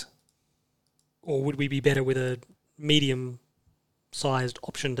 Yes. Or would we be better with a medium-sized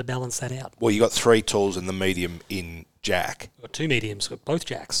option to balance that out? Well, you got three talls and the medium in Jack. We've got two mediums, we've got both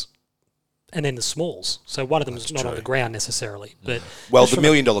Jacks. And then the smalls. So one of them is not on the ground necessarily. But well, the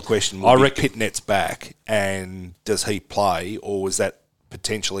million-dollar question will be Pitnet's back, and does he play, or was that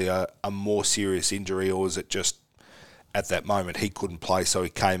potentially a more serious injury, or was it just at that moment he couldn't play, so he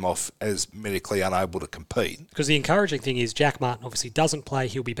came off as medically unable to compete? Because the encouraging thing is Jack Martin obviously doesn't play.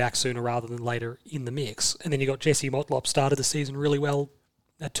 He'll be back sooner rather than later in the mix. And then you got Jesse Motlop started the season really well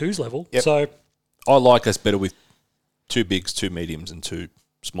at twos level. Yep. So I like us better with two bigs, two mediums, and two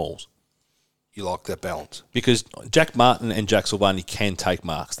smalls. You like that balance? Because Jack Martin and Jack Silvani can take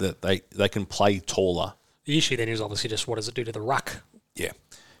marks. That they can play taller. The issue then is obviously just what does it do to the ruck? Yeah.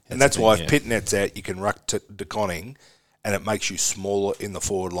 And that's why if Pitnet's out, you can ruck to DeConning, and it makes you smaller in the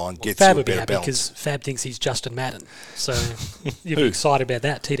forward line, gets Fab you a better would be happy balance. because Fab thinks he's Justin Madden. So you'd be excited about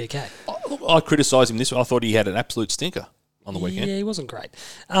that, TDK. I criticised him this. I thought he had an absolute stinker on the weekend. Yeah, he wasn't great.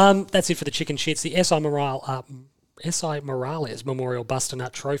 That's it for the chicken shits. The SI Morales Memorial Buster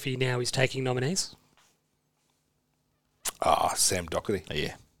Nut Trophy now is taking nominees. Sam Doherty.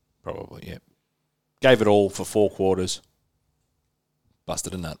 Yeah, probably, yeah. Gave it all for 4 quarters.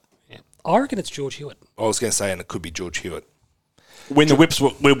 Busted a nut. Yeah. I reckon it's George Hewitt. I was going to say, and it could be George Hewitt. When the whips were,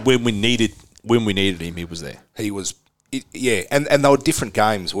 when we needed him, he was there. He was, yeah, and they were different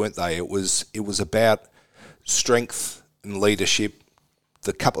games, weren't they? It was about strength and leadership.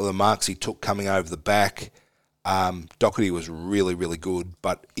 The couple of the marks he took coming over the back, Doherty was really, really good.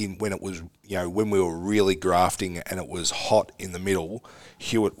 But when it was, when we were really grafting and it was hot in the middle,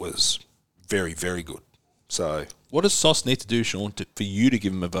 Hewitt was very, very good. So, what does Sauce need to do, Sean, for you to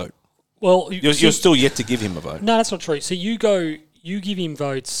give him a vote? Well, you're still yet to give him a vote. No, that's not true. So you give him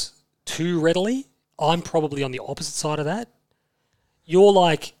votes too readily. I'm probably on the opposite side of that. You're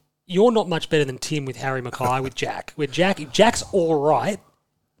not much better than Tim with Harry Mackay with Jack. With Jack's all right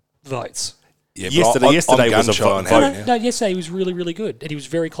votes. Yeah, yesterday was a vote. No, yesterday he was really, really good, and he was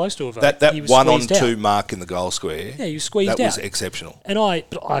very close to a vote. That he was 1-on-2 mark in the goal square. Yeah, he was squeezed out. That was exceptional. And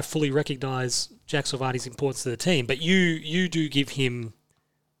I fully recognise Jack Silvani's importance to the team, but you do give him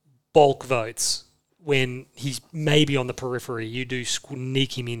bulk votes when he's maybe on the periphery. You do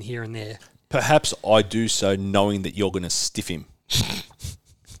sneak him in here and there. Perhaps I do so knowing that you're going to stiff him.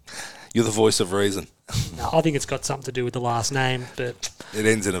 You're the voice of reason. No, I think it's got something to do with the last name, but it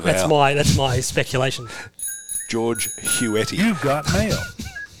ends in a vowel. That's my speculation. George Huetti. You've got mail.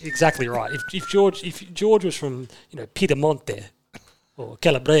 Exactly right. If George was from Piedemonte or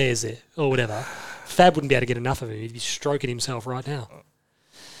Calabrese or whatever, Fab wouldn't be able to get enough of him. He'd be stroking himself right now.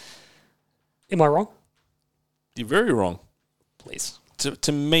 Am I wrong? You're very wrong. Please.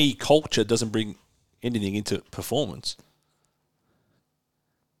 To me, culture doesn't bring anything into performance.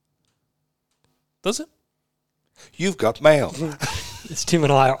 Does it? You've got mail. It's Tim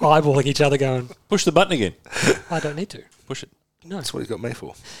and I are eyeballing each other going, push the button again. I don't need to. Push it. No. That's what he's got me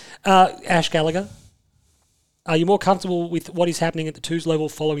for. Ash Gallagher, are you more comfortable with what is happening at the twos level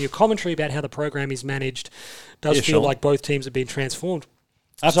following your commentary about how the program is managed? Does feel Sean. like both teams have been transformed.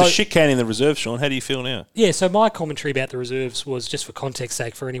 After shit canning the reserves, Sean, how do you feel now? Yeah, so my commentary about the reserves was, just for context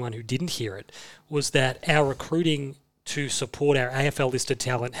sake, for anyone who didn't hear it, was that our recruiting to support our AFL-listed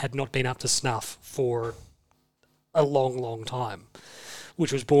talent had not been up to snuff for a long, long time,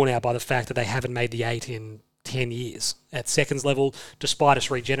 which was borne out by the fact that they haven't made the 8 in 10 years at seconds level, despite us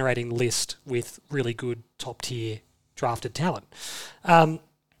regenerating the list with really good top-tier drafted talent.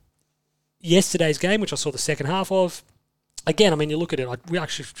 Yesterday's game, which I saw the second half of, again, I mean, you look at it, we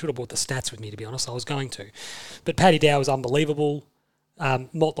actually should have brought the stats with me, to be honest. I was going to. But Paddy Dow was unbelievable.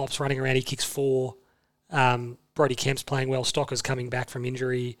 Motlop's running around, he kicks 4. Brody Kemp's playing well. Stocker's coming back from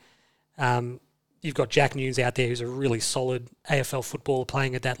injury. You've got Jack Nunes out there who's a really solid AFL footballer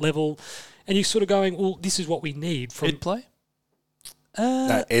playing at that level. And you're sort of going, well, this is what we need from... Ed play?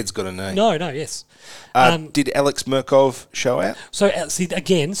 No, Ed's got a name. No, yes. Did Alex Murkov show out? So, see,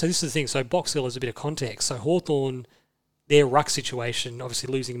 again, so this is the thing. So Box Hill is a bit of context. So Hawthorn, their ruck situation,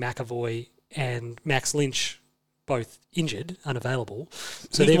 obviously losing McAvoy and Max Lynch, both injured, unavailable.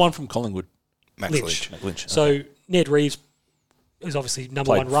 So they're the one from Collingwood. Max Lynch. So Ned Reeves is obviously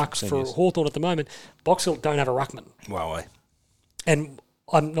number one ruck for Hawthorn at the moment. Box Hill don't have a ruckman. Wow. And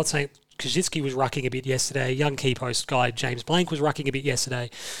I'm not saying Kajitsky was rucking a bit yesterday. Young key post guy James Blank was rucking a bit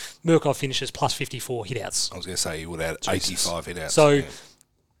yesterday. Murkov finishes plus 54 hit-outs. I was going to say he would add 85 hit-outs. So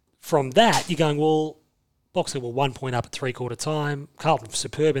from that, you're going, well, Box Hill were 1 point up at three-quarter time. Carlton was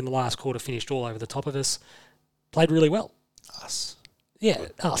superb in the last quarter, finished all over the top of us. Played really well. Us. Yeah,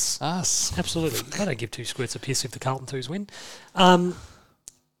 us. Absolutely. I don't give two squirts of piss if the Carlton Twos win. No,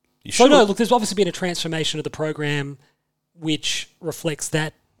 look, there's obviously been a transformation of the program which reflects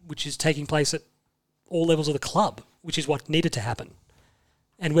that, which is taking place at all levels of the club, which is what needed to happen.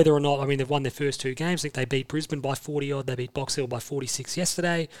 And whether or not, I mean, they've won their first 2 games. I think they beat Brisbane by 40-odd. They beat Box Hill by 46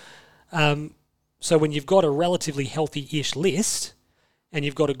 yesterday. So when you've got a relatively healthy-ish list and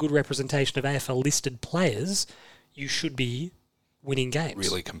you've got a good representation of AFL-listed players, you should be winning games.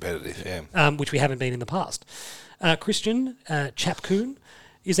 Really competitive, yeah. Which we haven't been in the past. Christian Chapcoon,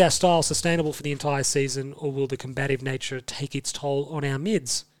 is our style sustainable for the entire season, or will the combative nature take its toll on our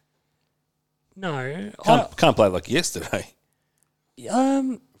mids? No. Can't play like yesterday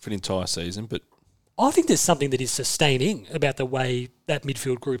For the entire season, but I think there's something that is sustaining about the way that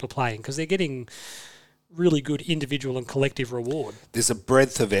midfield group are playing, because they're getting really good individual and collective reward. There's a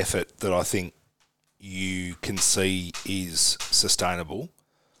breadth of effort that I think you can see is sustainable,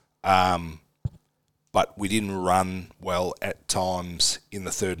 but we didn't run well at times in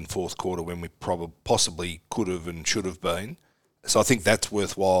the third and fourth quarter when we possibly could have and should have been. So I think that's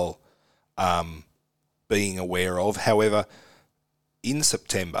worthwhile being aware of. However, in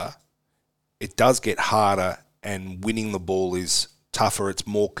September, it does get harder and winning the ball is tougher, it's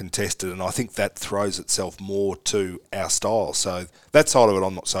more contested, and I think that throws itself more to our style. So that side of it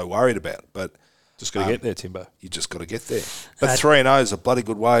I'm not so worried about, but just got to get there, Timbo. You just got to get there. But 3-0 is a bloody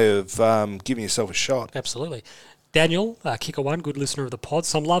good way of giving yourself a shot. Absolutely. Daniel, Kicker One, good listener of the pod.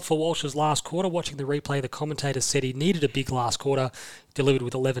 Some love for Walsh's last quarter. Watching the replay, the commentator said he needed a big last quarter, delivered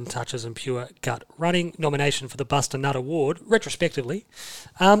with 11 touches and pure gut running. Nomination for the Buster Nut Award, retrospectively.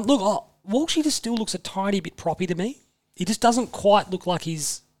 Walshy just still looks a tiny bit proppy to me. He just doesn't quite look like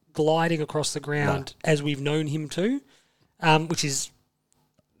he's gliding across the ground as we've known him to, which is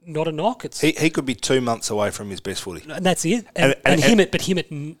not a knock. He could be 2 months away from his best footy. And that's it. And him at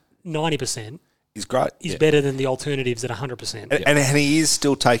 90%. Is great. Is better than the alternatives at 100%. And he is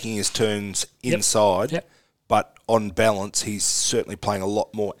still taking his turns inside, but on balance, he's certainly playing a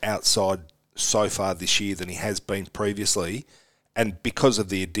lot more outside so far this year than he has been previously. And because of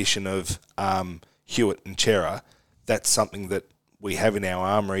the addition of Hewitt and Chera, that's something that we have in our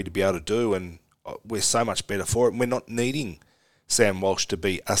armoury to be able to do, and we're so much better for it. And we're not needing Sam Walsh to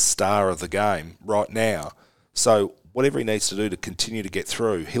be a star of the game right now. So whatever he needs to do to continue to get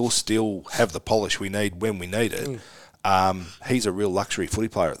through, he'll still have the polish we need when we need it. He's a real luxury footy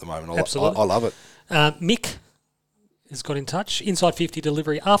player at the moment. I love it. Mick has got in touch. Inside 50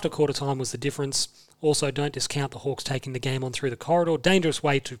 delivery after quarter time was the difference. Also, don't discount the Hawks taking the game on through the corridor. Dangerous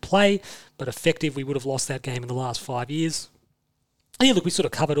way to play, but effective. We would have lost that game in the last 5 years. Yeah, look, we sort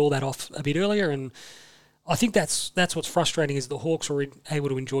of covered all that off a bit earlier, and I think that's what's frustrating is the Hawks were able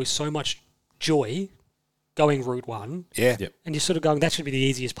to enjoy so much joy going Route 1. Yeah. Yep. And you're sort of going, that should be the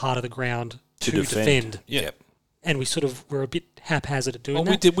easiest part of the ground to defend. Yeah. And we sort of were a bit haphazard at doing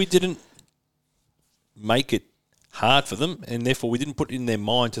that. We didn't make it hard for them, and therefore we didn't put it in their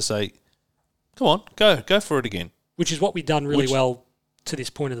mind to say, come on, go for it again. Which is what we'd done really well to this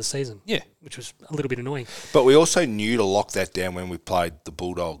point of the season. Yeah. Which was a little bit annoying. But we also knew to lock that down when we played the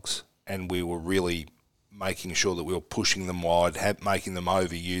Bulldogs, and we were really making sure that we were pushing them wide, making them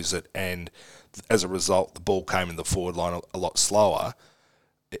overuse it, and as a result, the ball came in the forward line a lot slower.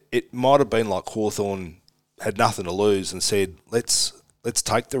 It might have been like Hawthorn had nothing to lose and said, let's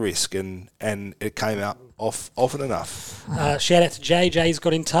take the risk, and it came out often enough. Shout out to Jay. Jay's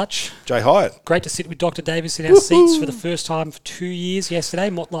got in touch. Jay Hyatt. Great to sit with Dr. Davis in our seats for the first time for 2 years yesterday.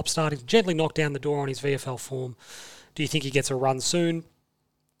 Motlop starting to gently knock down the door on his VFL form. Do you think he gets a run soon?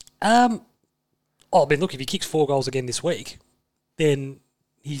 Look, if he kicks 4 goals again this week, then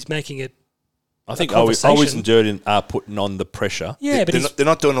he's making it. I think Owens and Durden are putting on the pressure. Yeah, but they're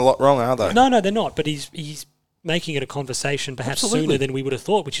not doing a lot wrong, are they? No, they're not. But he's making it a conversation perhaps sooner than we would have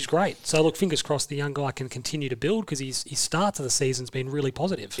thought, which is great. So, look, fingers crossed the young guy can continue to build because his start to the season's been really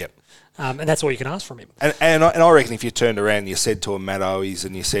positive. Yep. And that's all you can ask from him. And I reckon if you turned around and you said to him, Matt Owies,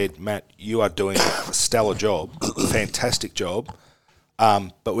 and you said, Matt, you are doing a stellar job, a fantastic job,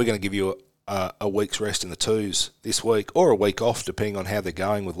 but we're going to give you a week's rest in the twos this week, or a week off, depending on how they're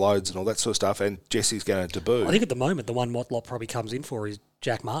going with loads and all that sort of stuff, and Jesse's going to debut. I think at the moment the one Motlop probably comes in for is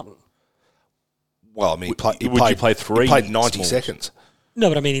Jack Martin. Well, I mean, would you play 3? He played 90 seconds. No,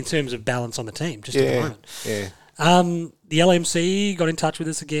 but I mean in terms of balance on the team, just at the moment. Yeah. The LMC got in touch with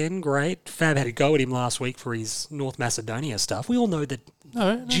us again. Great. Fab had a go at him last week for his North Macedonia stuff. We all know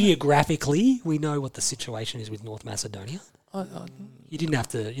that geographically we know what the situation is with North Macedonia. You didn't have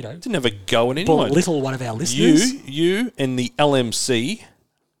to, Didn't have a go at anyone. Belittle one of our listeners. You and the LMC,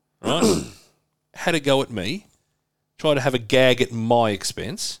 right, had a go at me, tried to have a gag at my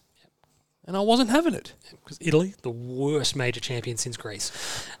expense, and I wasn't having it. Because Italy, the worst major champion since Greece.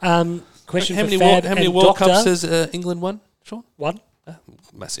 Question how for many Fab how many and World Doctor. Cups has England won, Sean? 1.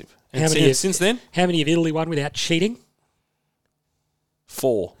 Massive. How And many since then? How many have Italy won without cheating?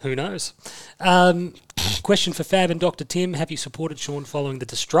 4. Who knows? Question for Fab and Dr. Tim. Have you supported Sean following the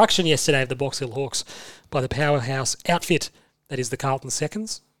destruction yesterday of the Box Hill Hawks by the powerhouse outfit that is the Carlton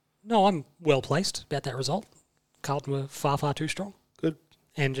Seconds? No, I'm well placed about that result. Carlton were far, far too strong. Good.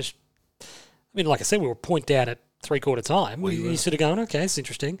 And just, like I said, we were point down at 3/4 time. You're sort of going, okay, it's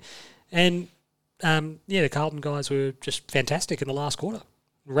interesting. And, the Carlton guys were just fantastic in the last quarter.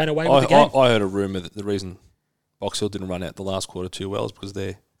 Ran away with the game. I heard a rumour that the reason Box Hill didn't run out the last quarter too well is because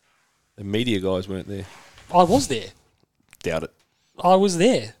the media guys weren't there. I was there. Doubt it. I was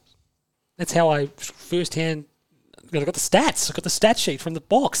there. That's how I firsthand got the stats. I got the stat sheet from the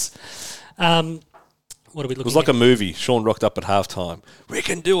box. What are we looking at? It was like a movie. Sean rocked up at halftime. We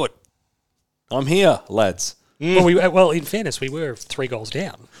can do it. I'm here, lads. Well, in fairness, we were 3 goals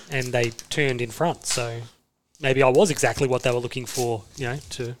down, and they turned in front. So maybe I was exactly what they were looking for.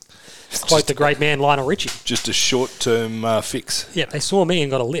 To quote the great man Lionel Richie. Just a short-term fix. Yeah, they saw me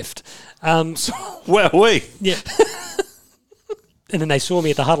and got a lift. Where are we? Yeah. And then they saw me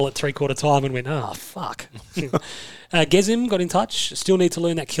at the huddle at 3/4 time and went, oh, fuck. Gezim got in touch. Still need to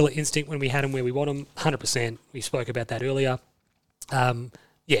learn that killer instinct when we had them where we want them. 100%. We spoke about that earlier.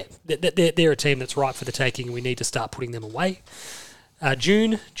 They're a team that's ripe for the taking, and we need to start putting them away.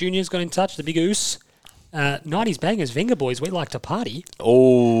 Junior's got in touch. The big oos. 90s bangers, Venga boys. We like to party.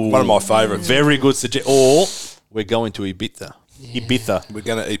 Oh, one of my favourites. Very good suggestion. Or we're going to Ibiza. Yeah. Ibiza. We're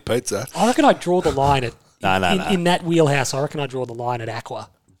going to eat pizza. I reckon I'd draw the line at in that wheelhouse. I reckon I'd draw the line at Aqua.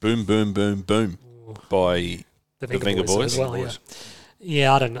 Boom, boom, boom, boom. By the Venga boys. As well,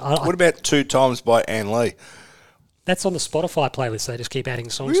 yeah, I don't know. What about 2 Times by Anne Lee? That's on the Spotify playlist. They just keep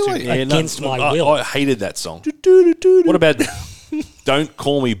adding songs Really? to against my will. I hated that song. What about Don't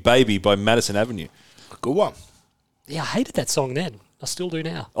Call Me Baby by Madison Avenue? Good one. Yeah, I hated that song then. I still do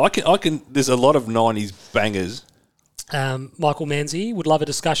now. I can. There's a lot of 90s bangers. Michael Manzi would love a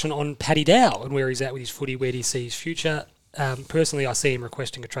discussion on Paddy Dow and where he's at with his footy. Where do you see his future? Personally, I see him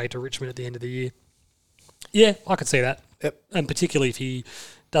requesting a trade to Richmond at the end of the year. Yeah, I could see that. Yep. And particularly if he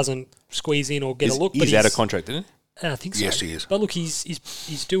doesn't squeeze in or get a look. He's out of contract, isn't he? I think so. Yes, he is. But look, he's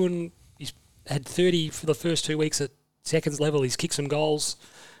had 30 for the first 2 weeks at seconds level. He's kicked some goals.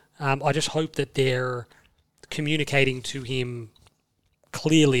 I just hope that they're communicating to him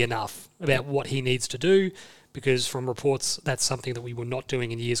clearly enough about what he needs to do, because from reports, that's something that we were not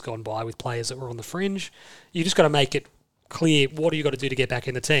doing in years gone by with players that were on the fringe. You just got to make it clear what do you got to do to get back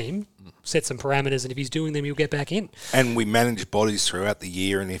in the team, set some parameters, and if he's doing them, you'll get back in. And we manage bodies throughout the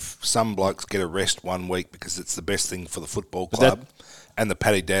year, and if some blokes get a rest 1 week because it's the best thing for the football club, and the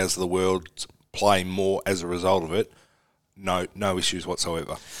Paddy Dows of the world play more as a result of it, no issues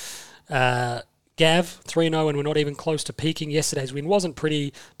whatsoever. Gav, 3-0, and we're not even close to peaking. Yesterday's win wasn't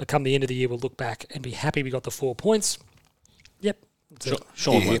pretty, but come the end of the year, we'll look back and be happy we got the 4 points. Yep.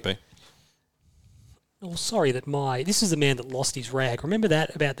 Sean won't be. Oh, sorry that this is the man that lost his rag. Remember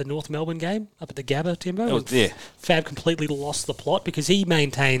that about the North Melbourne game up at the Gabba, Timbo? Yeah. Fab completely lost the plot because he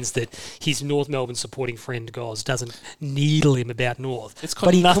maintains that his North Melbourne supporting friend Goz doesn't needle him about North. It's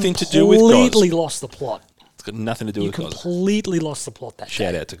got nothing to do with Goz. He completely lost the plot. It's got nothing to do with Goz. You completely lost the plot that day.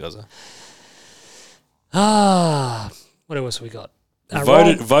 Shout out to Goza. What else have we got?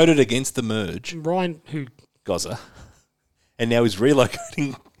 Voted against the merge. Ryan, who? Goza. And now he's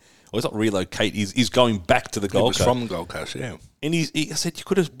relocating. Well, he's not relocate. He's going back to the Gold Coast. From the Gold Coast, yeah. And I said you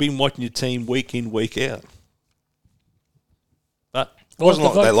could have been watching your team week in, week out. But it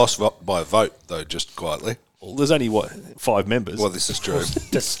wasn't like they lost by a vote, though, just quietly. Well, there's only, 5 members? Well, this is true.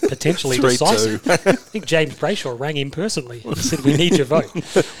 Just potentially decisive. I think James Brayshaw rang him personally and said, we need your vote.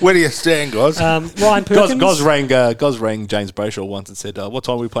 Where do you stand, guys? Ryan Perkins. Goz rang James Brayshaw once and said, what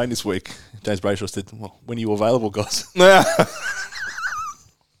time are we playing this week? James Brayshaw said, well, when are you available, Goz?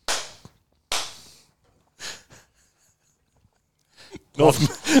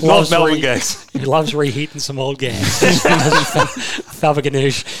 North Melbourne gags. He loves reheating some old gags.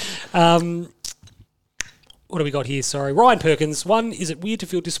 Favaganoush. What do we got here? Sorry. Ryan Perkins. 1, is it weird to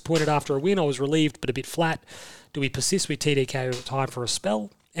feel disappointed after a win? I was relieved, but a bit flat. Do we persist with TDK over time for a spell?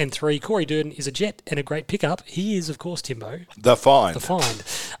 And 3, Corey Durden is a jet and a great pickup. He is, of course, Timbo. The find.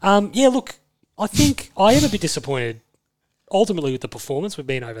 Yeah, look, I think I am a bit disappointed ultimately with the performance. We've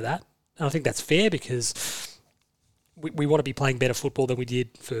been over that. And I think that's fair because we want to be playing better football than we did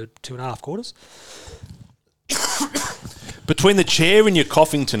for 2.5 quarters. Between the chair and your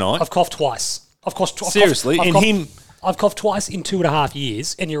coughing tonight. I've coughed twice. Seriously? I've coughed twice in 2.5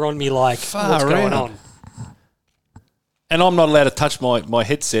 years, and you're on me like, what's going on? And I'm not allowed to touch my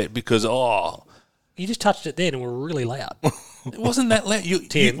headset because, You just touched it then and were really loud. It wasn't that loud.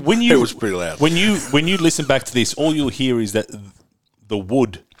 It was pretty loud. When you listen back to this, all you'll hear is that the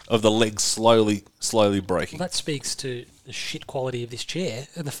wood of the legs slowly breaking. Well, that speaks to the shit quality of this chair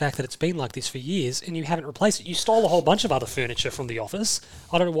and the fact that it's been like this for years and you haven't replaced it. You stole a whole bunch of other furniture from the office.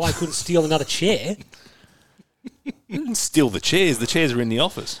 I don't know why I couldn't steal another chair. You didn't steal the chairs. The chairs are in the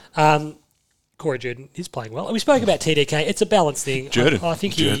office. Corey Jordan is playing well. And we spoke about TDK. It's a balance thing. I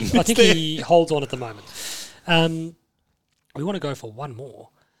think he holds on at the moment. We want to go for one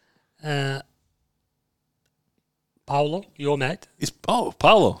more. Paolo, your mate.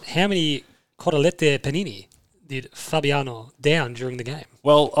 Paolo. How many cotolette panini did Fabiano down during the game?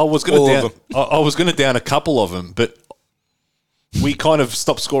 Well, I was going to down a couple of them, but we kind of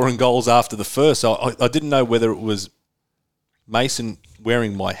stopped scoring goals after the first. So I didn't know whether it was Mason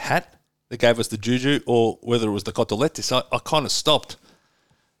wearing my hat that gave us the juju or whether it was the cotolette. So I kind of stopped.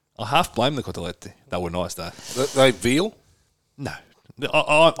 I half blame the cotolette. They were nice, though. They veal? No.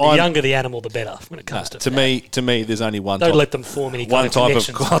 The younger the animal, the better when it comes to me, there's only one. Don't let them form any kind of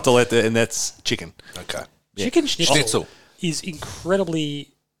connections. One type of cotolette, and that's chicken. Okay. Yeah. Chicken schnitzel is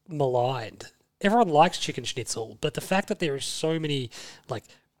incredibly maligned. Everyone likes chicken schnitzel, but the fact that there is so many like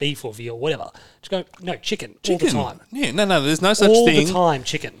beef or veal, whatever, just go no chicken all the time. Yeah, no, there's no such all thing all the time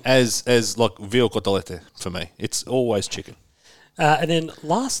chicken as like veal cotolette for me. It's always chicken. And then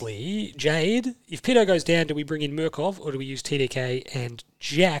lastly, Jade, if Pito goes down, do we bring in Murkov or do we use TDK and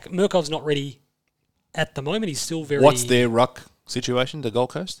Jack? Murkov's not ready at the moment. He's still very... What's their ruck situation, the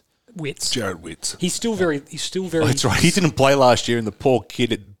Gold Coast? Wits. Jared Wits. He's still very... Oh, that's right. He didn't play last year and the poor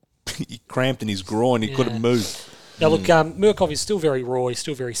kid he cramped in his groin. He couldn't move. Now, look, Murkov is still very raw. He's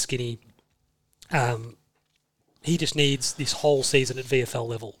still very skinny. He just needs this whole season at VFL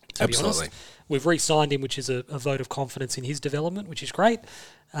level, to be honest. We've re-signed him, which is a vote of confidence in his development, which is great.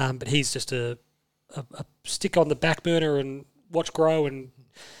 But he's just a stick on the back burner and watch grow and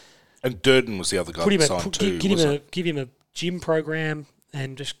Durden was the other guy that signed too. Give him a gym program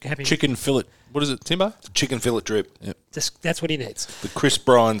and just have him chicken fillet. What is it, Timbo? Chicken fillet drip. Yep. That's what he needs. The Chris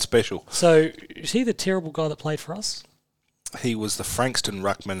Bryan special. So is he the terrible guy that played for us? He was the Frankston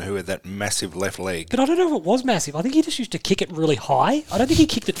ruckman who had that massive left leg. But I don't know if it was massive. I think he just used to kick it really high. I don't think he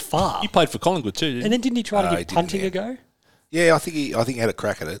kicked it far. He played for Collingwood too, didn't he? And then didn't he try to give punting a go? Yeah, I think he had a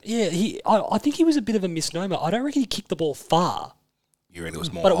crack at it. Yeah, I think he was a bit of a misnomer. I don't reckon he kicked the ball far. You reckon it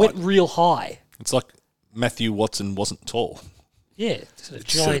was more But it went real high. It's like Matthew Watson wasn't tall. Yeah, just a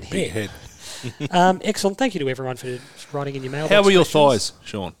giant big head. Excellent. Thank you to everyone for writing in your mailbox. How were your questions. thighs,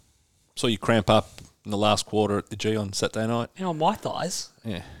 Sean? Saw you cramp up in the last quarter at the G on Saturday night. How are my thighs?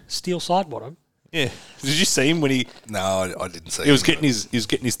 Yeah. Steel side bottom. Yeah. Did you see him when he... No, I didn't see him. He was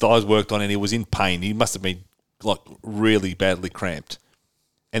getting his thighs worked on and he was in pain. He must have been like really badly cramped.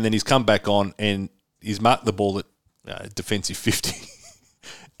 And then he's come back on and he's marked the ball at defensive 50.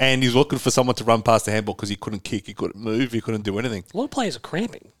 And he's looking for someone to run past the handball because he couldn't kick, he couldn't move, he couldn't do anything. A lot of players are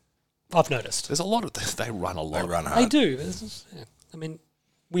cramping. I've noticed. There's a lot of... They run a lot. They run hard. They do. I mean,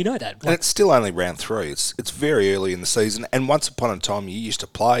 we know that. And it's still only round 3. It's very early in the season. And once upon a time, you used to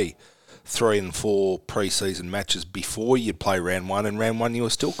play 3 and 4 pre-season matches before you'd play round 1. And round 1, you were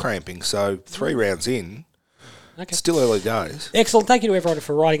still cramping. So 3 rounds in, still early days. Excellent. Thank you to everyone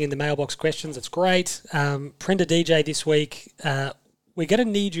for writing in the mailbox questions. It's great. Prender DJ this week. We're going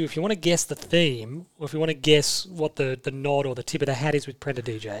to need you, if you want to guess the theme, or if you want to guess what the nod or the tip of the hat is with Prender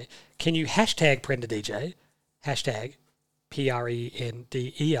DJ, can you hashtag Prender DJ, hashtag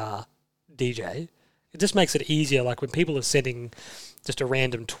PRENDER DJ. It just makes it easier. Like when people are sending just a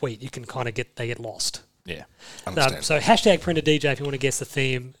random tweet, you can kind of they get lost. Yeah. So hashtag Prender DJ if you want to guess the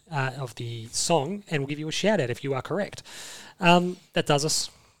theme of the song, and we'll give you a shout out if you are correct. That does us.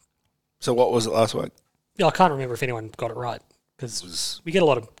 So what was it last week? Yeah, I can't remember if anyone got it right because we get a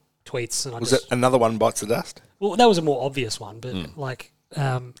lot of tweets. And was it another one bites the dust? Well, that was a more obvious one, but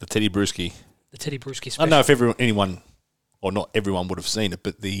the Teddy Bruschi. The Teddy Bruschi special. I don't know if anyone, or not everyone, would have seen it,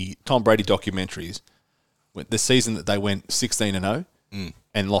 but the Tom Brady documentaries, the season that they went 16-0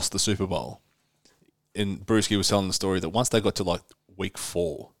 and lost the Super Bowl, and Bruschi was telling the story that once they got to like week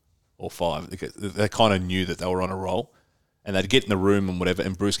 4 or 5, they kind of knew that they were on a roll, and they'd get in the room and whatever,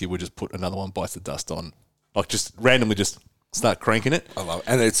 and Bruschi would just put another one bites the dust on, like just randomly just start cranking it. I love it.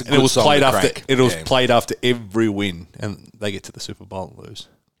 And it's a good it was song played to after crank. it was played after every win, and they get to the Super Bowl and lose.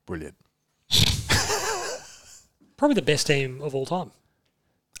 Brilliant. Probably the best team of all time.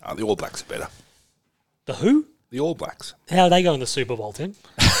 The All Blacks are better. The who? The All Blacks. How are they going to the Super Bowl, Tim?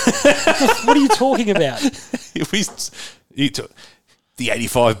 What are you talking about? The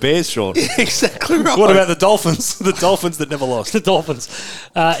 85 Bears, Sean. Yeah, exactly right. What about the Dolphins? The Dolphins that never lost. The Dolphins.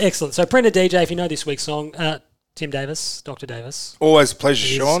 Excellent. So, Prender DJ, if you know this week's song, Tim Davis, Dr. Davis. Always a pleasure,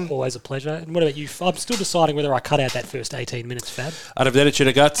 Sean. Always a pleasure. And what about you? I'm still deciding whether I cut out that first 18 minutes, Fab.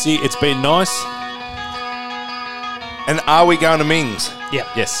 Arrivederci ragazzi. It's been nice. And are we going to Mings? Yeah.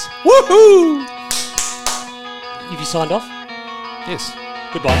 Yes. Woohoo! Have you signed off? Yes.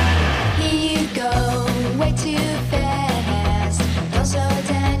 Goodbye.